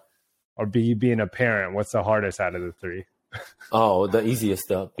 or being a parent. What's the hardest out of the three? Oh, the easiest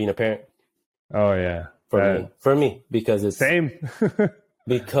stuff, being a parent. Oh yeah. For me, because it's same.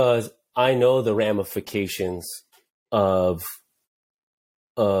 because I know the ramifications of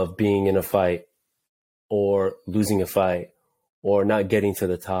being in a fight or losing a fight or not getting to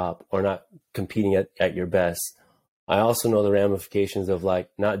the top or not competing at your best. I also know the ramifications of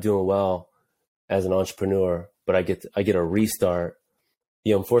not doing well as an entrepreneur, but I get a restart.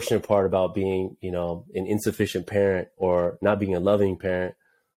 The unfortunate part about being, an insufficient parent or not being a loving parent,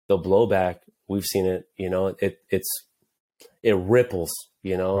 the blowback, we've seen it, it ripples,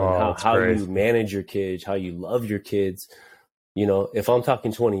 you know, and how crazy. you manage your kids, how you love your kids. You know, if I'm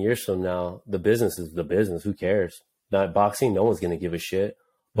talking 20 years from now, the business is the business. Who cares? Not boxing, no one's going to give a shit.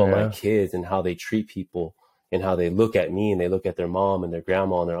 But my kids and how they treat people and how they look at me and they look at their mom and their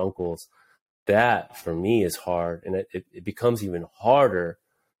grandma and their uncles, that for me is hard. And it becomes even harder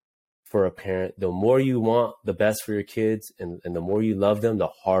for a parent. The more you want the best for your kids and the more you love them, the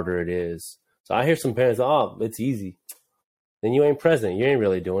harder it is. So I hear some parents, oh, it's easy. Then you ain't present. You ain't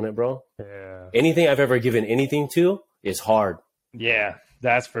really doing it, bro. Yeah. Anything I've ever given anything to is hard. Yeah,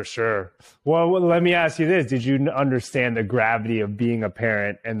 that's for sure. Well, let me ask you this. Did you understand the gravity of being a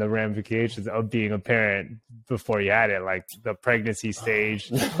parent and the ramifications of being a parent before you had it? Like the pregnancy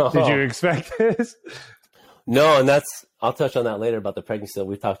stage? No. Did you expect this? No, and I'll touch on that later about the pregnancy stuff.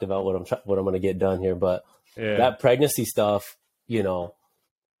 We've talked about what I'm going to get done here, but that pregnancy stuff, you know,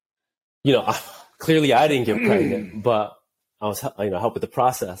 clearly I didn't get pregnant, but I was, help with the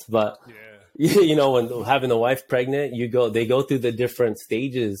process. But you know, when having the wife pregnant, they go through the different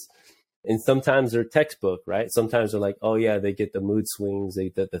stages, and sometimes they're textbook, right? Sometimes they're like, oh yeah, they get the mood swings,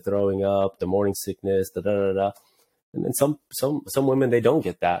 the throwing up, the morning sickness, and then some women, they don't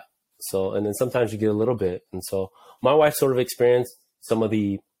get that. So, and then sometimes you get a little bit. And so my wife sort of experienced some of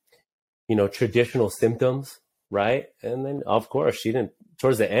the, you know, traditional symptoms, right? And then of course she didn't,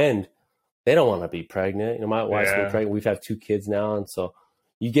 towards the end, they don't want to be pregnant. You know, my wife's been pregnant. We've had 2 kids now. And so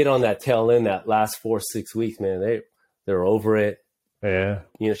you get on that tail end, that last 4-6 weeks, man, they're over it. Yeah.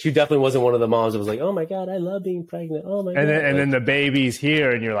 You know, she definitely wasn't one of the moms that was like, oh my God, I love being pregnant. Oh my God. And then the baby's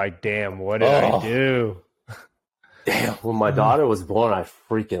here and you're like, damn, what did I do? Damn. When my daughter was born, I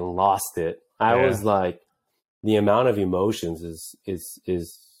freaking lost it. I was like, the amount of emotions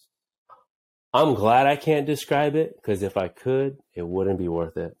is I'm glad I can't describe it, because if I could, it wouldn't be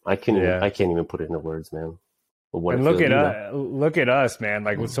worth it. I can't even put it into words, man. And look at us, man.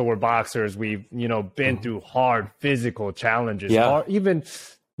 Like, so we're boxers. We've, you know, been through hard physical challenges. Hard, even,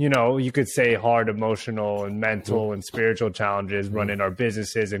 you know, you could say hard emotional and mental and spiritual challenges, running our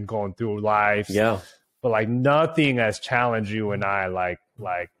businesses and going through life. Yeah. But like nothing has challenged you and I like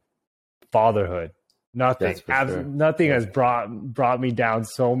fatherhood. Nothing. Nothing has brought me down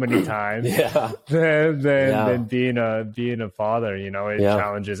so many times than being a father. You know, it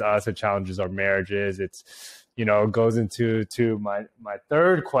challenges us. It challenges our marriages. It's, you know, it goes into my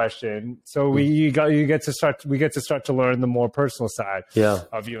third question. So we get to start to learn the more personal side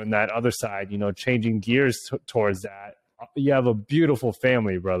of you and that other side. You know, changing gears towards that. You have a beautiful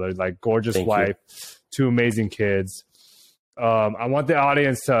family, brother. Like gorgeous wife, 2 amazing kids. I want the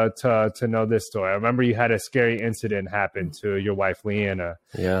audience to know this story. I remember you had a scary incident happen to your wife, Leanna,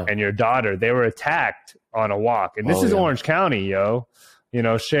 and your daughter. They were attacked on a walk. And this is Orange County, yo. You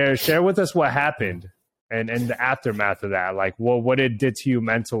know, share with us what happened and the aftermath of that. Like what it did to you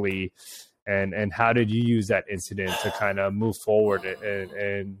mentally, and how did you use that incident to kind of move forward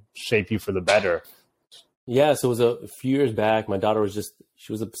and shape you for the better? Yeah, so it was a few years back. My daughter was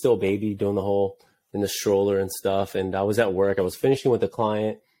still a baby, doing the whole in the stroller and stuff. And I was at work. I was finishing with a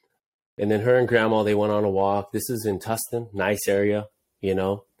client. And then her and grandma, they went on a walk. This is in Tustin, nice area, you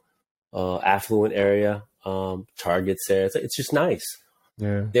know, affluent area, Target's there. It's just nice.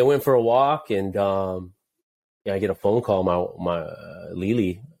 Yeah. They went for a walk, and I get a phone call. My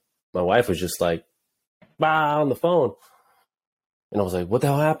Lily, my wife, was just like, bah, on the phone. And I was like, what the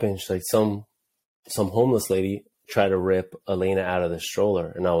hell happened? She's like, some homeless lady tried to rip Elena out of the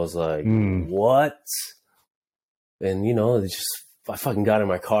stroller. And I was like, what? And, you know, I fucking got in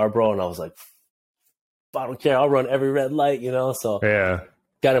my car, bro. And I was like, I don't care. I'll run every red light, you know? So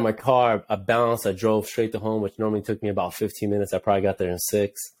got in my car. I bounced. I drove straight to home, which normally took me about 15 minutes. I probably got there in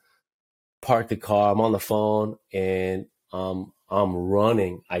 6. Parked the car. I'm on the phone, and I'm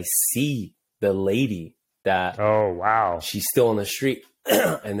running. I see the lady that, oh, wow, she's still on the street.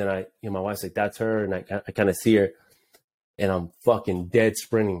 And then my wife's like, that's her. And I kind of see her, and I'm fucking dead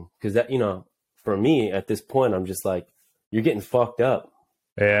sprinting. Cause that, you know, for me at this point, I'm just like, you're getting fucked up.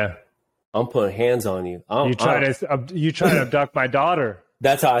 Yeah. I'm putting hands on you. You try to abduct my daughter.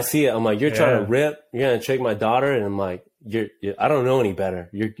 That's how I see it. I'm like, you're trying to rip, you're going to take my daughter. And I'm like, I don't know any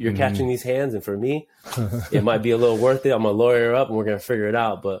better. You're catching these hands. And for me, it might be a little worth it. I'm going to lawyer her up, and we're going to figure it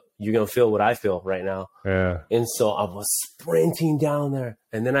out, but you're going to feel what I feel right now. Yeah. And so I was sprinting down there,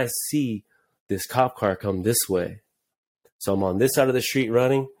 and then I see this cop car come this way. So I'm on this side of the street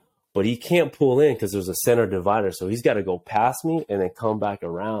running, but he can't pull in because there's a center divider. So he's got to go past me and then come back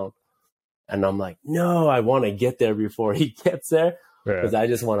around. And I'm like, no, I want to get there before he gets there, because I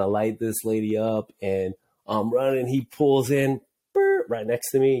just want to light this lady up. And I'm running. He pulls in right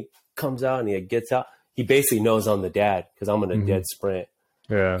next to me, comes out, and he gets out. he basically knows I'm the dad because I'm in a dead sprint.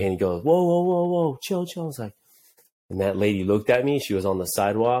 Yeah. And he goes, whoa, chill. I was like, and that lady looked at me. She was on the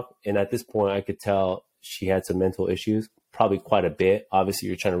sidewalk. And at this point, I could tell she had some mental issues, probably quite a bit. Obviously,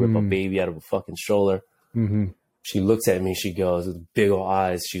 you're trying to rip a baby out of a fucking stroller. She looks at me. She goes with big old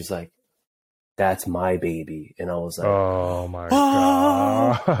eyes. She's like, that's my baby. And I was like, oh my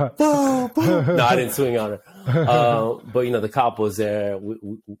God. No, I didn't swing on her. But, the cop was there.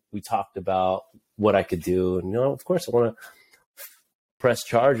 We talked about what I could do. And, of course, I want to press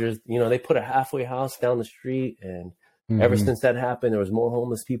charges. They put a halfway house down the street. And ever since that happened, there was more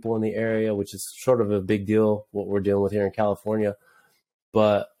homeless people in the area, which is sort of a big deal, what we're dealing with here in California.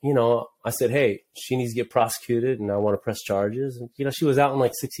 But, I said, hey, she needs to get prosecuted and I want to press charges. And, she was out in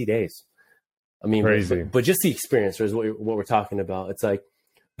like 60 days. I mean, crazy. But just the experience is what we're talking about. It's like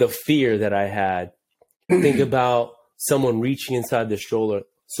the fear that I had. Think about someone reaching inside the stroller.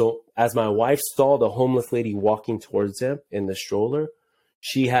 So as my wife saw the homeless lady walking towards them in the stroller,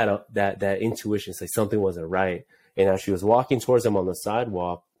 she had that intuition, say something wasn't right. And as she was walking towards them on the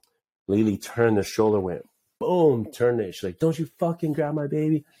sidewalk, Lily turned the stroller, went boom, turned it. She's like, don't you fucking grab my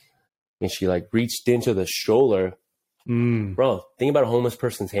baby. And she like reached into the stroller. Bro, think about a homeless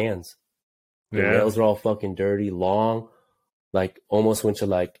person's hands. The nails are all fucking dirty, long, like almost went to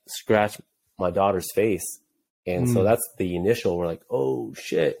like scratch my daughter's face. And so that's the initial, we're like, oh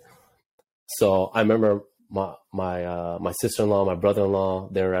shit. So I remember my sister-in-law, my brother-in-law,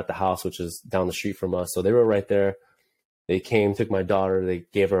 they were at the house, which is down the street from us. So they were right there. They came, took my daughter, they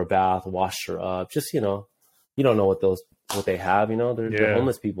gave her a bath, washed her up. Just, you don't know what they have, they're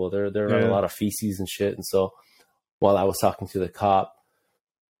homeless people. They're on a lot of feces and shit. And so while I was talking to the cop,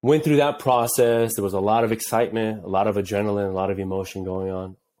 went through that process. There was a lot of excitement, a lot of adrenaline, a lot of emotion going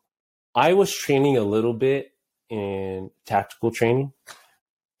on. I was training a little bit in tactical training,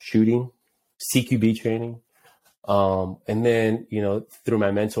 shooting, CQB training. And then, through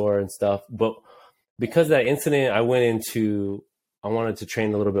my mentor and stuff. But because of that incident, I wanted to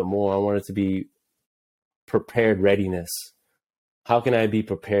train a little bit more. I wanted to be prepared readiness. How can I be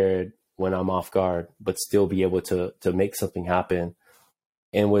prepared when I'm off guard, but still be able to make something happen?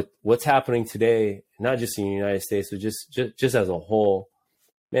 And with what's happening today, not just in the United States, but just as a whole,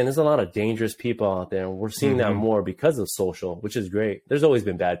 man, there's a lot of dangerous people out there. And we're seeing that more because of social, which is great. There's always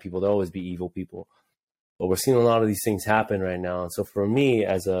been bad people. There'll always be evil people. But we're seeing a lot of these things happen right now. And so for me,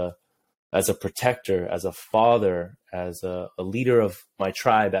 as a protector, as a father, as a leader of my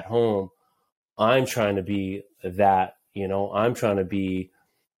tribe at home, I'm trying to be that, I'm trying to be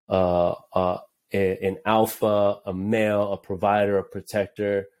an alpha, a male, a provider, a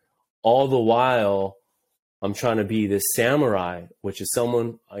protector. All the while, I'm trying to be this samurai, which is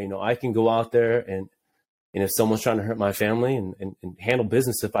someone, I can go out there and if someone's trying to hurt my family and handle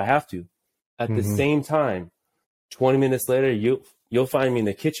business if I have to. At the same time, 20 minutes later, you'll find me in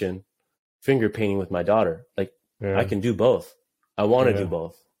the kitchen finger painting with my daughter. Like, I can do both. I want to do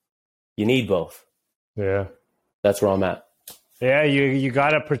both. You need both. Yeah. That's where I'm at. Yeah, you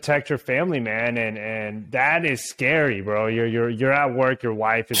gotta protect your family, man, and that is scary, bro. You're at work, your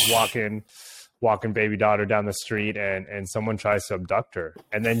wife is walking baby daughter down the street, and someone tries to abduct her,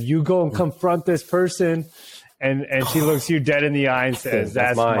 and then you go and confront this person, and she looks you dead in the eye and says,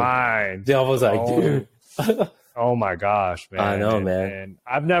 "That's mine." I was like, dude. Oh my gosh, man! I know, man. And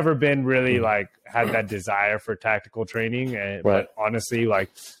I've never been really had that desire for tactical training, but honestly,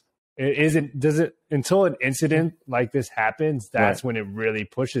 until an incident like this happens, that's when it really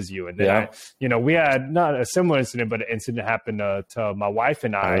pushes you. And then we had not a similar incident, but an incident happened to my wife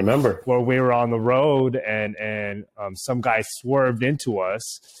and I remember, where we were on the road and some guy swerved into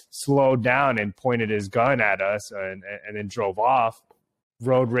us, slowed down and pointed his gun at us and then drove off.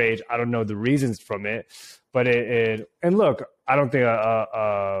 Road rage. I don't know the reasons from it, but and look, I don't think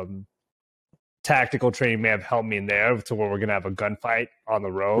tactical training may have helped me in there to where we're going to have a gunfight on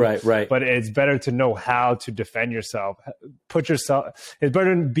the road. Right. But it's better to know how to defend yourself. It's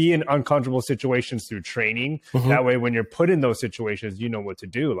better to be in uncomfortable situations through training. That way, when you're put in those situations, you know what to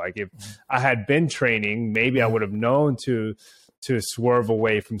do. Like if I had been training, maybe I would have known to swerve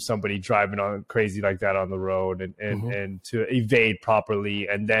away from somebody driving on crazy like that on the road and to evade properly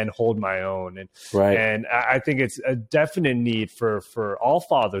and then hold my own. And I think it's a definite need for all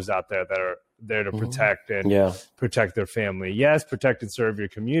fathers out there that are there to protect and protect their family. Yes, protect and serve your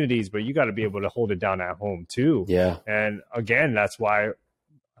communities, but you got to be able to hold it down at home too. Yeah. And again, that's why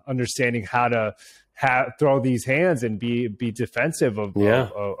understanding how to throw these hands and be defensive of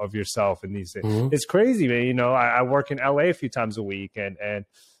yourself in these things. It's crazy, man. I work in LA a few times a week and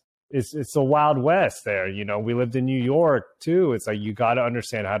it's a wild west there. You know, we lived in New York too. It's like, you got to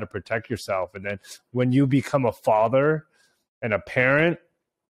understand how to protect yourself. And then when you become a father and a parent,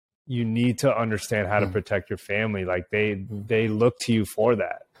 you need to understand how to protect your family. Like they look to you for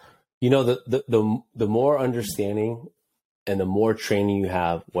that. You know, the more understanding and the more training you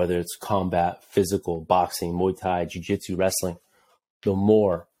have, whether it's combat, physical, boxing, Muay Thai, jiu-jitsu, wrestling, the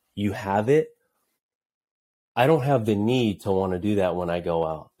more you have it, I don't have the need to want to do that when I go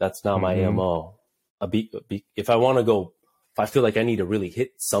out. That's not my MO. If I want to go, if I feel like I need to really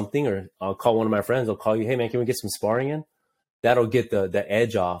hit something, or I'll call one of my friends, I'll call you, hey man, can we get some sparring in? That'll get the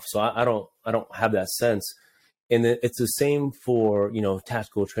edge off. So I don't have that sense. And then it's the same for, you know,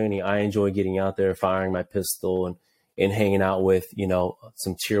 tactical training. I enjoy getting out there, firing my pistol and hanging out with, you know,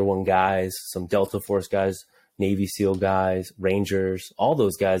 some tier 1 guys, some Delta Force guys, Navy SEAL guys, Rangers, all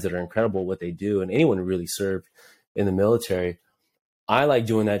those guys that are incredible at what they do, and anyone who really served in the military. I like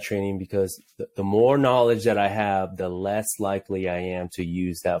doing that training because the more knowledge that I have, the less likely I am to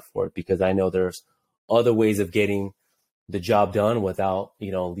use that for it, because I know there's other ways of getting the job done without,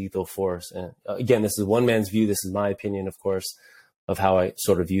 you know, lethal force. And again, this is one man's view. This is my opinion, of course, of how I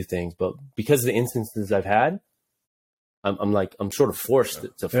sort of view things. But because of the instances I've had, I'm sort of forced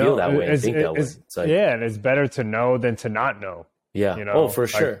to feel that way and think that way. It's like, yeah, and it's better to know than to not know. Yeah. You know? Oh, for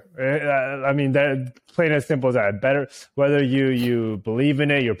sure. I mean, that plain and simple as that. Better, whether you believe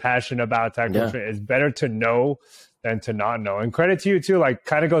in it, you're passionate about tactical training, it's better to know than to not know. And credit to you too. Like,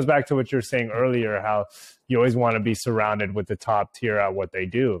 kind of goes back to what you were saying earlier, how you always want to be surrounded with the top tier at what they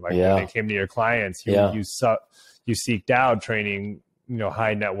do. Like when they came to your clients, you seeked out training, you know,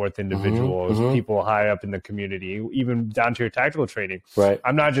 high net worth individuals, people high up in the community, even down to your tactical training. Right.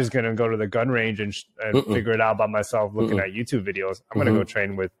 I'm not just going to go to the gun range and figure it out by myself looking at YouTube videos. I'm going to go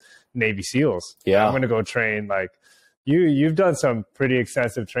train with Navy SEALs. Yeah. I'm going to go train like you've done some pretty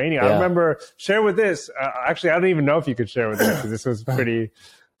extensive training. I remember, share with this. Actually, I don't even know if you could share with this because this was pretty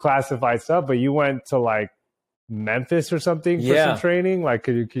classified stuff, but you went to like Memphis or something for some training. Like,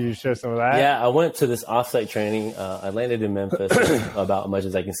 could you share some of that? Yeah, I went to this offsite training. I landed in Memphis. About as much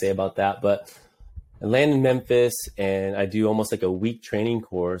as I can say about that, but I landed in Memphis and I do almost like a week training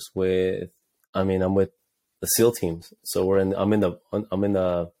course I'm with the SEAL teams. So I'm in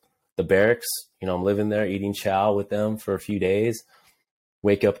the barracks. You know, I'm living there, eating chow with them for a few days.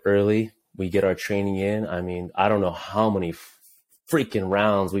 Wake up early. We get our training in. I mean, I don't know how many freaking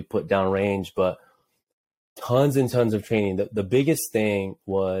rounds we put down range, but tons and tons of training. The biggest thing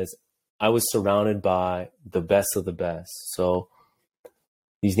was I was surrounded by the best of the best. So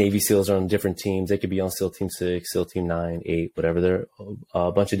these Navy SEALs are on different teams. They could be on SEAL Team 6, SEAL Team 9, 8, whatever. They're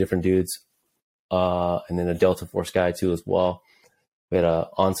a bunch of different dudes. And then a Delta Force guy too as well. We had an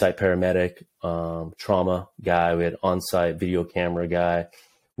on-site paramedic, trauma guy. We had on-site video camera guy.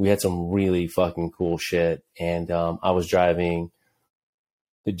 We had some really fucking cool shit. And I was driving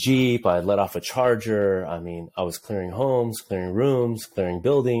the Jeep. I let off a charger. I mean, I was clearing homes, clearing rooms, clearing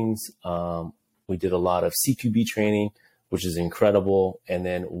buildings. We did a lot of CQB training, which is incredible. And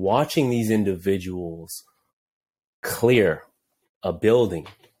then watching these individuals clear a building.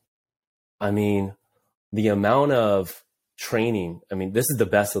 I mean, the amount of training, I mean, this is the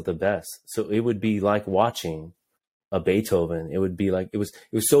best of the best. So it would be like watching a Beethoven. It would be like, it was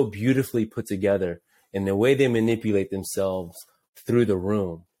so beautifully put together, and the way they manipulate themselves through the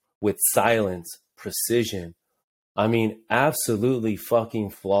room with silence, precision. I mean, absolutely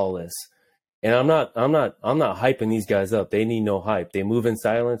fucking flawless. And I'm not hyping these guys up. They need no hype. They move in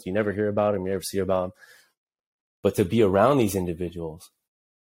silence. You never hear about them. You never see about them. But to be around these individuals,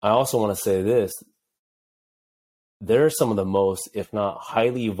 I also want to say this. They're some of the most, if not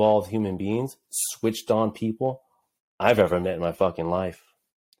highly evolved human beings, switched on people I've ever met in my fucking life.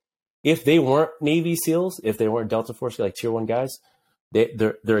 If they weren't Navy SEALs, if they weren't Delta Force, like tier 1 guys,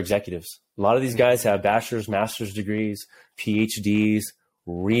 they're executives. A lot of these guys have bachelor's, master's degrees, PhDs,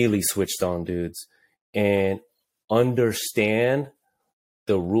 really switched on dudes, and understand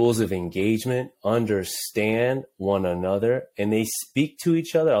the rules of engagement, understand one another, and they speak to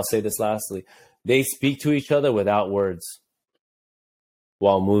each other. I'll say this lastly. They speak to each other without words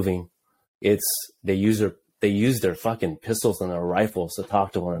while moving. They use their fucking pistols and their rifles to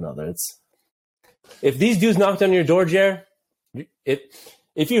talk to one another. If these dudes knocked on your door, Jer,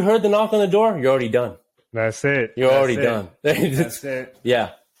 if you heard the knock on the door, you're already done. That's it. You're already done. That's it.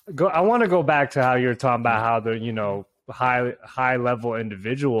 Yeah. I want to go back to how you're talking about how the, you know, high level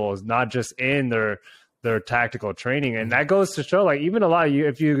individuals, not just in their tactical training. And that goes to show, like, even a lot of you,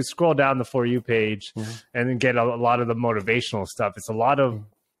 if you scroll down the For You page and then get a lot of the motivational stuff, it's a lot of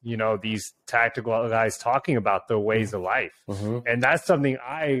you know, these tactical guys talking about their ways of life. And that's something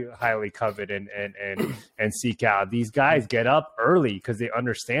I highly covet and seek out. These guys get up early because they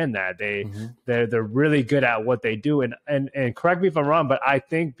understand that they're really good at what they do. And correct me if I'm wrong, but I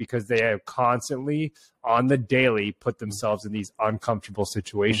think because they have constantly on the daily put themselves in these uncomfortable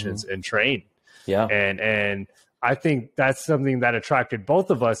situations and train. Yeah. And I think that's something that attracted both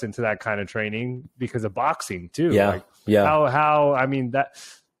of us into that kind of training because of boxing too. Yeah. Like how, I mean, that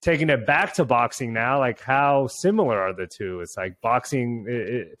taking it back to boxing now, like how similar are the two? It's like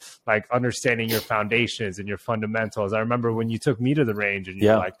boxing, like understanding your foundations and your fundamentals. I remember when you took me to the range and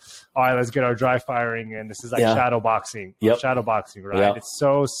you're like, all right, let's get our dry firing. And this is like shadow boxing, shadow boxing, right? It's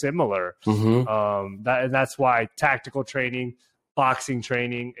so similar. That's why tactical training, boxing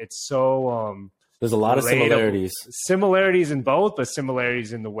training, it's so, there's a lot of similarities in both, but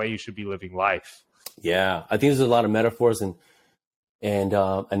similarities in the way you should be living life. Yeah. I think there's a lot of metaphors and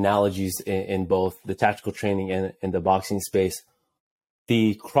analogies in both the tactical training and the boxing space.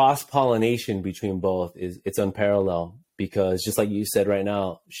 The cross-pollination between both it's unparalleled because just like you said right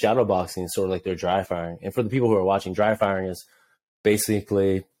now, shadow boxing is sort of like their dry firing. And for the people who are watching, dry firing is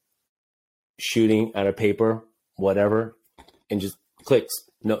basically shooting at a paper, whatever, and just clicks.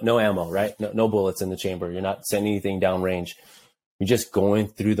 No ammo, right? No bullets in the chamber. You're not sending anything down range. You're just going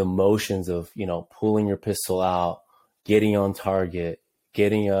through the motions of, you know, pulling your pistol out, getting on target,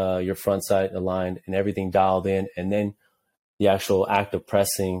 getting your front sight aligned and everything dialed in. And then the actual act of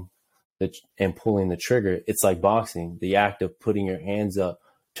pressing and pulling the trigger. It's like boxing, the act of putting your hands up,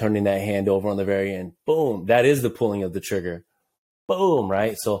 turning that hand over on the very end. Boom. That is the pulling of the trigger. Boom.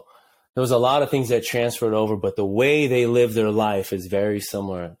 Right. So there was a lot of things that transferred over, but the way they live their life is very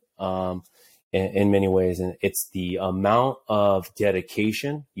similar in many ways. And it's the amount of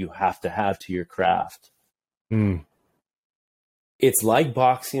dedication you have to your craft. It's like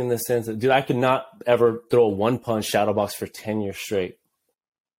boxing in the sense that, dude, I could not ever throw a one punch shadow box for 10 years straight.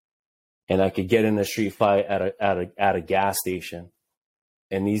 And I could get in a street fight at a gas station.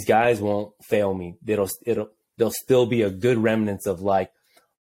 And these guys won't fail me. They'll still be a good remnants of like,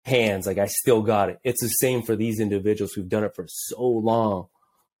 hands, like I still got it. It's the same for these individuals who've done it for so long.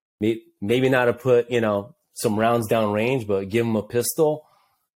 Maybe not to put, you know, some rounds down range, but give them a pistol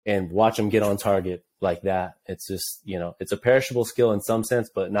and watch them get on target like that. It's just, you know, it's a perishable skill in some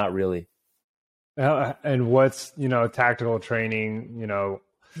sense, but not really. And what's, you know, tactical training, you know,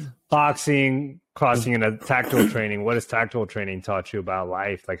 boxing, crossing into tactical training. What has tactical training taught you about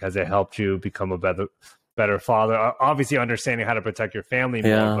life? Like, has it helped you become a better father? Obviously understanding how to protect your family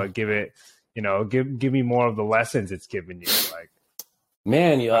more, but give me more of the lessons it's given you. Like,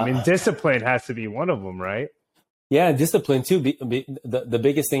 man, I mean, discipline has to be one of them, right? Yeah, discipline too. The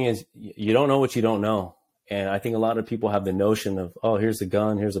biggest thing is you don't know what you don't know. And I think a lot of people have the notion of, oh, here's a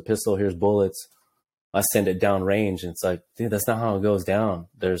gun, here's a pistol, here's bullets. I send it down range. And it's like, dude, that's not how it goes down.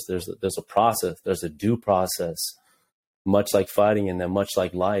 There's a process. There's a due process, much like fighting and then much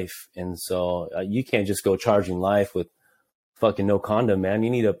like life. And so you can't just go charging life with fucking no condom, man. You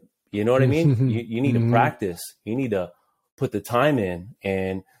need to, you know what I mean? You need to practice. You need to put the time in,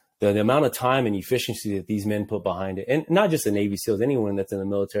 and the amount of time and efficiency that these men put behind it. And not just the Navy SEALs, anyone that's in the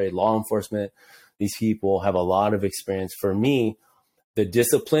military, law enforcement, these people have a lot of experience. For me, the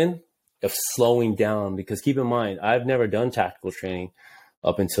discipline of slowing down, because keep in mind, I've never done tactical training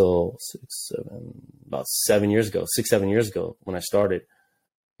up until 7 years ago when I started.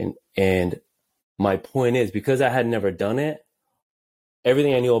 And my point is, because I had never done it,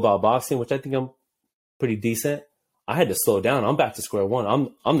 everything I knew about boxing, which I think I'm pretty decent, I had to slow down. I'm back to square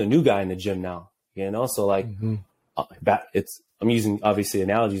one. I'm the new guy in the gym now, you know? So like, I'm using obviously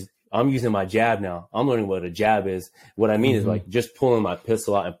analogies. I'm using my jab now. I'm learning what a jab is. What I mean is like just pulling my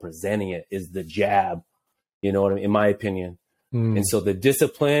pistol out and presenting it is the jab, you know what I mean? In my opinion. And so the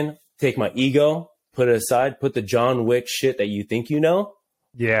discipline, take my ego, put it aside, put the John Wick shit that you think you know.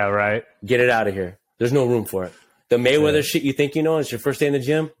 Yeah, right. Get it out of here. There's no room for it. The Mayweather shit you think you know, it's your first day in the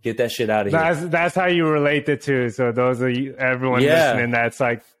gym, get that shit out of here. That's how you relate the two. So those are everyone listening that's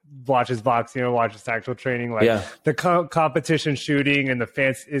like watches boxing or watches tactical training, like the competition shooting and the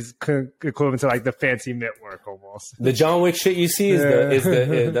fancy is equivalent to like the fancy mitt work almost. The John Wick shit you see is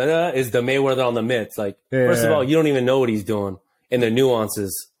the Mayweather on the mitts. Like, first of all, you don't even know what he's doing and the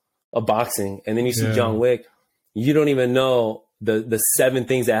nuances of boxing. And then you see John Wick, you don't even know the 7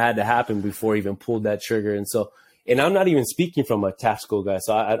 things that had to happen before he even pulled that trigger. And so, and I'm not even speaking from a tactical guy,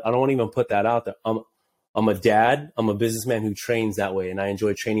 so I don't want to even put that out there. I'm a dad. I'm a businessman who trains that way, and I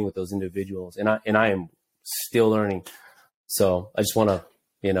enjoy training with those individuals. And I am still learning. So I just want to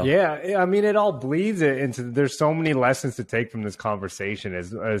you know? Yeah. I mean, it all bleeds it into, there's so many lessons to take from this conversation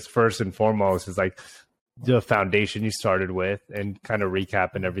as first and foremost is like the foundation you started with and kind of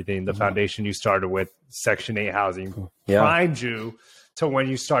recapping everything. The foundation you started with, Section 8 housing, primed you to when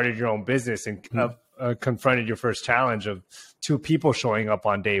you started your own business and confronted your first challenge of 2 people showing up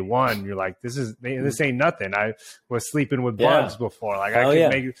on day 1. You're like, this ain't nothing. I was sleeping with bugs before. Like I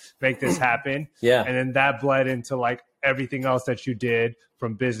can make this happen. Yeah. And then that bled into like everything else that you did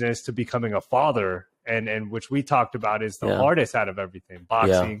from business to becoming a father. And which we talked about is the hardest out of everything.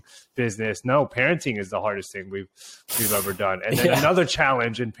 Boxing, business. No, parenting is the hardest thing we've ever done. And then another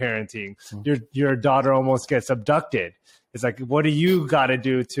challenge in parenting, your daughter almost gets abducted. It's like, what do you got to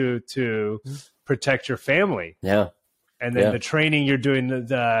do to protect your family? Yeah. And then the training you're doing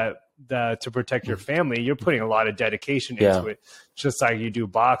the to protect your family, you're putting a lot of dedication into it, just like you do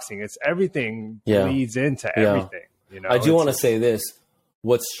boxing. It's everything leads into everything. You know, I do want to say this.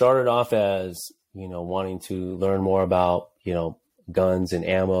 What started off as, you know, wanting to learn more about, you know, guns and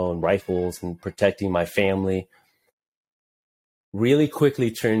ammo and rifles and protecting my family really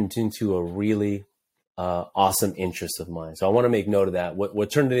quickly turned into a really awesome interest of mine. So I want to make note of that.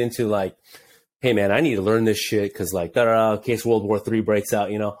 What turned it into like, hey man, I need to learn this shit because like, in case World War III breaks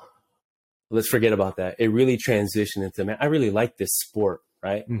out, you know, let's forget about that. It really transitioned into, man, I really like this sport,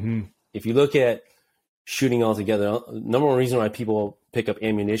 right? Mm-hmm. If you look at shooting altogether, number one reason why people pick up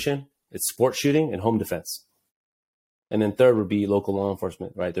ammunition, it's sport shooting and home defense. And then third would be local law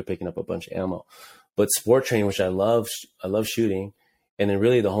enforcement, right? They're picking up a bunch of ammo. But sport training, which I love shooting, and then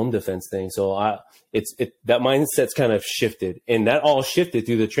really the home defense thing. So that mindset's kind of shifted, and that all shifted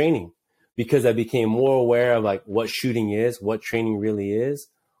through the training because I became more aware of like what shooting is, what training really is.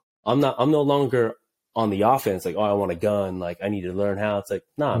 I'm no longer on the offense, like, oh, I want a gun, like I need to learn how. It's like,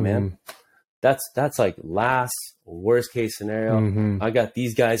 nah, man. That's like last worst case scenario. I got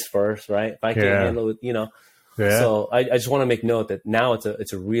these guys first, right? If I can't handle it, you know. Yeah. So I just want to make note that now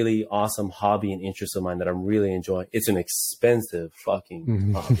it's a really awesome hobby and interest of mine that I'm really enjoying. It's an expensive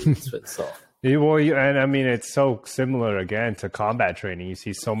fucking hobby. So. And I mean, it's so similar again to combat training. You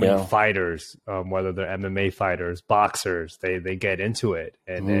see so many fighters, whether they're MMA fighters, boxers, they get into it,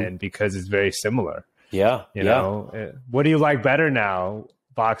 and because it's very similar. Yeah, you know, what do you like better now?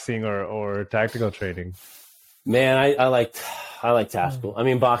 Boxing or tactical training? Man, I like tactical. I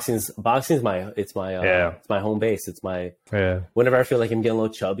mean, boxing's my home base. It's my whenever I feel like I'm getting a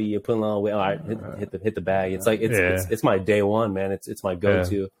little chubby, you put a little weight. All right, hit the bag. It's like it's my day one, man. It's my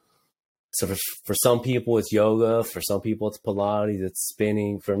go-to. So for some people it's yoga, for some people it's Pilates, it's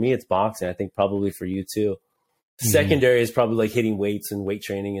spinning. For me, it's boxing. I think probably for you too. Secondary is probably like hitting weights and weight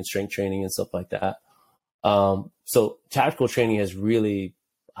training and strength training and stuff like that. So tactical training has really.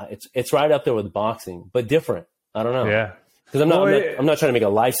 It's right up there with boxing, but different. I don't know. Yeah. Because I'm not trying to make a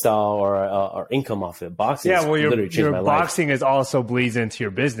lifestyle or income off it. Boxing literally changed my life. Boxing is also bleeds into your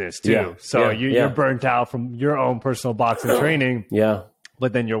business too. Yeah. So you're burnt out from your own personal boxing training. Yeah.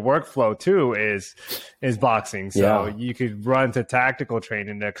 But then your workflow too is boxing. So you could run to tactical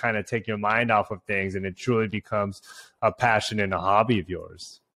training to kind of take your mind off of things, and it truly becomes a passion and a hobby of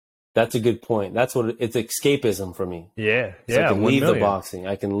yours. That's a good point. That's what it's escapism for me. Yeah. So I can leave the boxing.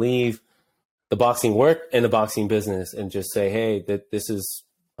 I can leave the boxing work and the boxing business and just say, hey, that's just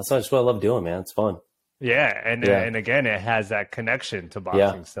what I love doing, man. It's fun. Yeah. And again, it has that connection to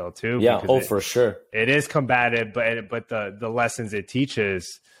boxing still too. Yeah. Oh, for sure. It is combative, but the lessons it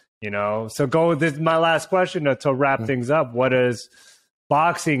teaches, you know, so this is my last question to wrap things up. What has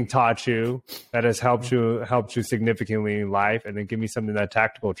boxing taught you that has helped you significantly in life? And then give me something that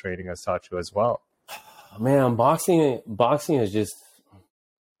tactical training has taught you as well. Man, boxing is just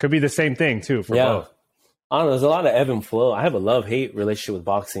could be the same thing too for both. I don't know. There's a lot of ebb and flow. I have a love-hate relationship with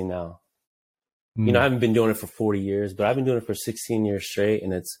boxing now. You know, I haven't been doing it for 40 years, but I've been doing it for 16 years straight.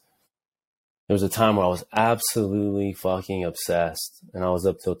 And there was a time where I was absolutely fucking obsessed, and I was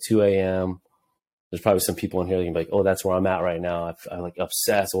up till 2 a.m. There's probably some people in here that can be like, oh, that's where I'm at right now. I'm like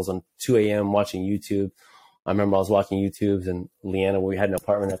obsessed. I was on 2 a.m. watching YouTube. I remember I was watching YouTubes, and Leanna, we had an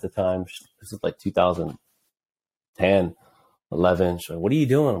apartment at the time. This was like 2010, 11. She's like, what are you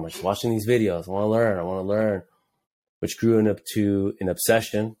doing? I'm just watching these videos. I want to learn, which grew into an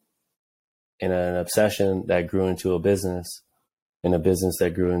obsession, and an obsession that grew into a business, and a business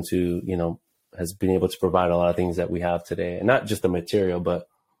that grew into, you know, has been able to provide a lot of things that we have today. And not just the material, but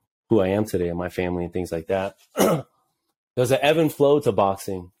who I am today and my family and things like that. There's an ebb and flow to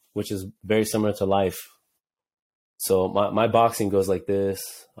boxing, which is very similar to life. So my boxing goes like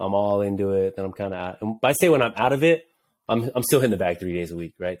this. I'm all into it. Then I'm kind of out. And I say when I'm out of it, I'm still hitting the bag 3 days a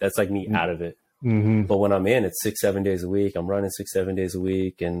week, right? That's like me out of it. But when I'm in, it's 6-7 days a week. I'm running 6-7 days a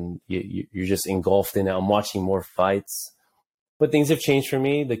week, and you're just engulfed in it. I'm watching more fights, but things have changed for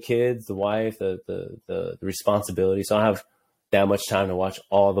me. The kids, the wife, the responsibility. So I don't have that much time to watch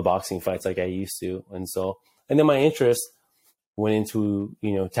all the boxing fights like I used to. And then my interest went into,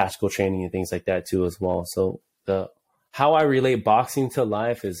 tactical training and things like that too, as well. So how I relate boxing to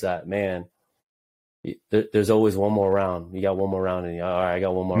life is that, man, there's always one more round. You got one more round in you. All right, I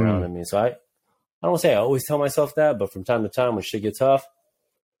got one more round in me. So I don't want to say I always tell myself that, but from time to time when shit gets tough,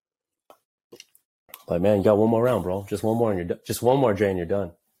 like, man, you got one more round, bro. Just one more and you're done. Just one more, Dre, and you're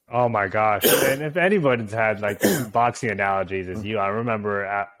done. Oh my gosh! And if anybody's had like boxing analogies as you, I remember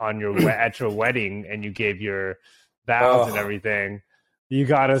at your wedding, and you gave your vows and everything. You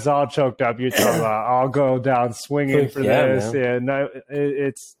got us all choked up. You're talking about, I'll go down swinging for this, and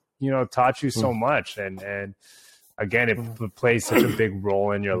it's taught you so much, and again, it plays such a big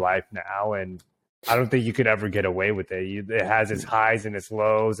role in your life now, and I don't think you could ever get away with it. It has its highs and its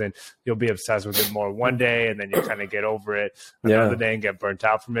lows, and you'll be obsessed with it more one day, and then you kind of get over it another day and get burnt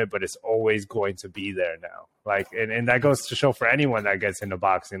out from it. But it's always going to be there now. Like, and that goes to show for anyone that gets into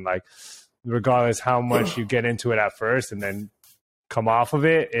boxing. Like, regardless how much you get into it at first, and then come off of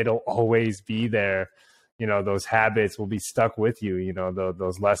it, it'll always be there. Those habits will be stuck with you.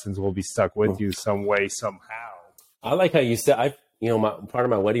 Those lessons will be stuck with you some way, somehow. I like how you said, part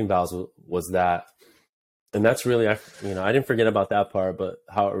of my wedding vows was that, and that's really, I didn't forget about that part, but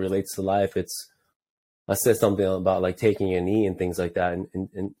how it relates to life. I said something about like taking a knee and things like that.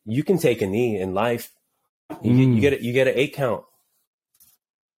 And you can take a knee in life. You get an 8 count.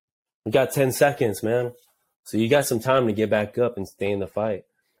 You got 10 seconds, man. So you got some time to get back up and stay in the fight.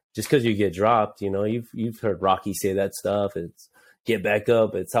 Just because you get dropped, you've heard Rocky say that stuff. It's get back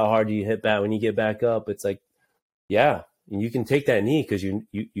up. It's how hard you hit back when you get back up. It's like, yeah, and you can take that knee because you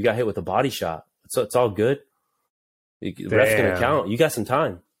got hit with a body shot. So it's all good. The ref's gonna count. You got some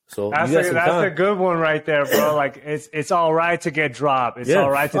time. So that's a good one right there, bro. Like it's all right to get dropped. It's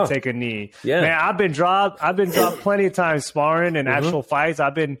all right to take a knee. Yeah. Man, I've been dropped plenty of times sparring in actual fights.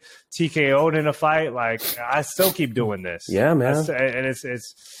 I've been TKO'd in a fight. Like, I still keep doing this. Yeah, man. And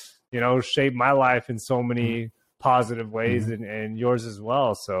it's shaped my life in so many positive ways and yours as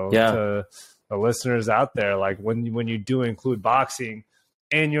well. So to the listeners out there, like when you do include boxing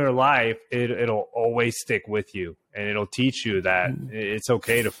in your life, it'll always stick with you, and it'll teach you that it's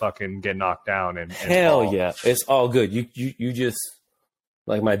okay to fucking get knocked down and hell fall. Yeah, it's all good. You just,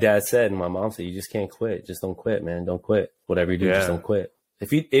 like my dad said and my mom said, you just can't quit. Just don't quit, man. Don't quit. Whatever you do, just don't quit.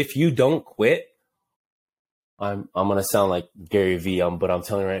 If you don't quit, I'm gonna sound like Gary Vee, but I'm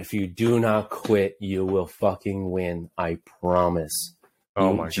telling you right, if you do not quit, you will fucking win. I promise.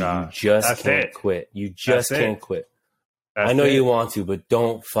 Oh my God. You just can't quit. You just can't quit. I know you want to, but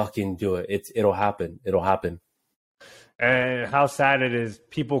don't fucking do it. It'll happen. It'll happen. And how sad it is,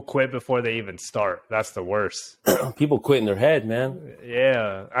 people quit before they even start. That's the worst. People quit in their head, man.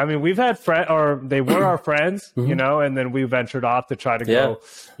 Yeah. I mean, we've had friends, or they were our friends, and then we ventured off to try to go,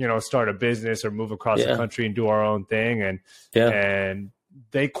 start a business or move across the country and do our own thing. And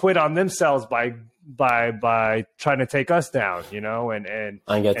they quit on themselves by trying to take us down, and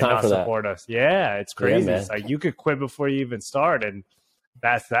I ain't got time not for support us. Yeah, it's crazy. It's like you could quit before you even start, and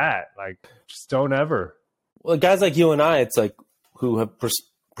that's that. Like, just don't ever. Well, guys like you and I, it's like who have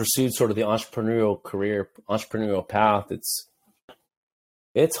pursued sort of the entrepreneurial path.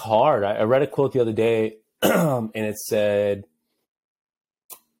 It's hard. I read a quote the other day, and it said,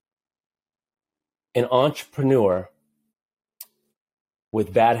 "An entrepreneur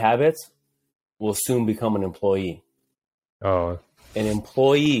with bad habits will soon become an employee. Oh, an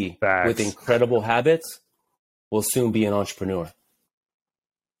employee with incredible habits will soon be an entrepreneur."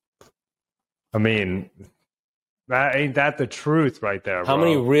 I mean, ain't that the truth right there,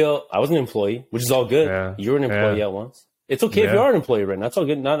 bro? I was an employee, which is all good. Yeah. You were an employee at once. It's okay if you are an employee right now. That's all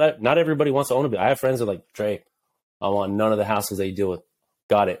good. Not everybody wants to own a business. I have friends that are like, Trey, I want none of the hassles that you deal with.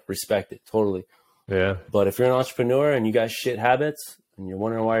 Got it. Respect it. Totally. Yeah. But if you're an entrepreneur and you got shit habits and you're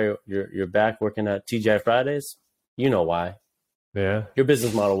wondering why you're back working at TGI Fridays, you know why. Yeah. Your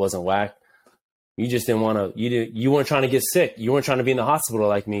business model wasn't whack. You just didn't want to, you weren't trying to get sick. You weren't trying to be in the hospital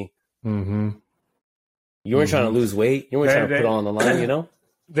like me. Mm-hmm. You weren't trying to lose weight. You weren't trying to put it on the line,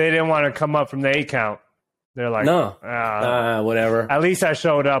 They didn't want to come up from the 8 count. They're like, no, whatever. At least I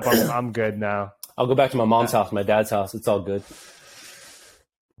showed up. I'm good now. I'll go back to my mom's house, my dad's house. It's all good.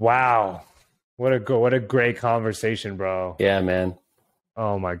 Wow. What a great conversation, bro. Yeah, man.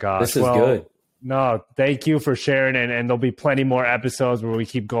 Oh my gosh. This is good. No, thank you for sharing. And there'll be plenty more episodes where we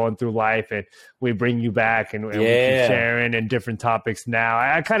keep going through life and we bring you back and we keep sharing and different topics now.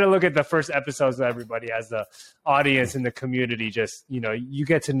 I kind of look at the first episodes of everybody as the audience in the community. Just, you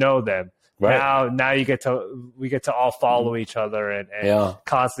get to know them. Right. Now we get to all follow each other and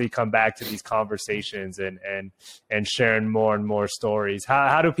constantly come back to these conversations and sharing more and more stories.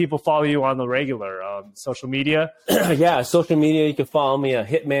 How do people follow you on the regular? Social media? Yeah, social media. You can follow me at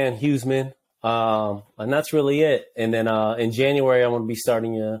Hitman Huseman. And that's really it. And then in January, I'm going to be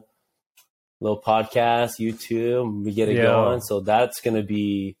starting a little podcast, YouTube. We get it going. So that's going to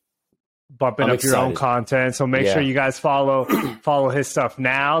be bumping up your own content. So make sure you guys follow his stuff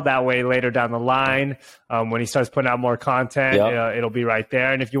now. That way later down the line, when he starts putting out more content, it'll be right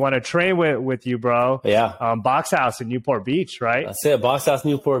there. And if you want to train with you, bro, BOXHAUS in Newport Beach, right? That's it. BOXHAUS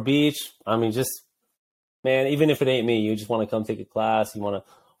Newport Beach. I mean, man, even if it ain't me, you just want to come take a class, you want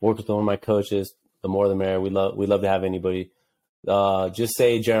to work with one of my coaches, the more the merrier. We love to have anybody. Just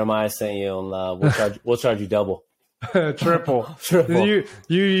say Jeremiah sent you, and we'll charge you double. Triple.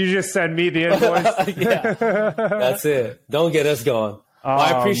 You just send me the invoice. Yeah, that's it. Don't get us going. Well,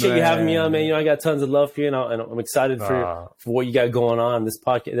 I appreciate you having me on, man. I got tons of love for you, and I'm excited for what you got going on. This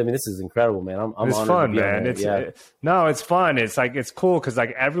podcast, I mean, this is incredible, man. I'm it's honored fun, to be man. on there. It's fun. It's cool because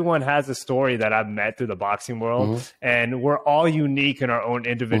everyone has a story that I've met through the boxing world, and we're all unique in our own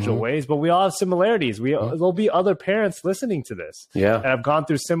individual ways, but we all have similarities. There'll be other parents listening to this, that have gone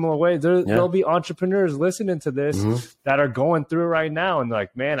through similar ways. There'll be entrepreneurs listening to this that are going through it right now, and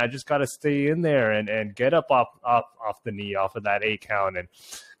like, man, I just got to stay in there and get up off the knee, off of that 8 count, and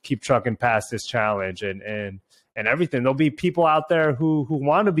keep trucking past this challenge and everything. There'll be people out there who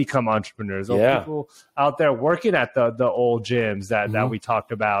want to become entrepreneurs. There'll be people out there working at the old gyms that we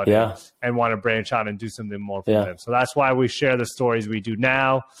talked about and want to branch out and do something more for them. So that's why we share the stories we do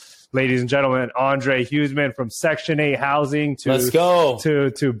now. Ladies and gentlemen, Andre Huseman from Section 8 Housing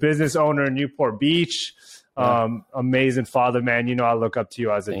to business owner in Newport Beach. Amazing father, man. I look up to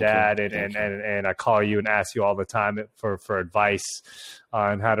you as a dad, and I call you and ask you all the time for advice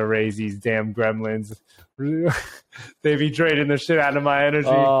on how to raise these damn gremlins. They be draining the shit out of my energy.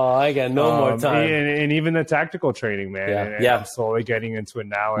 Oh, I got no more time. And even the tactical training, man. And I'm slowly getting into it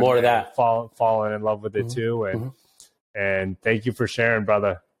now. More of that. Falling in love with it too. And thank you for sharing,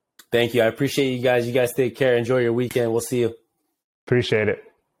 brother. Thank you. I appreciate you guys. You guys take care. Enjoy your weekend. We'll see you. Appreciate it.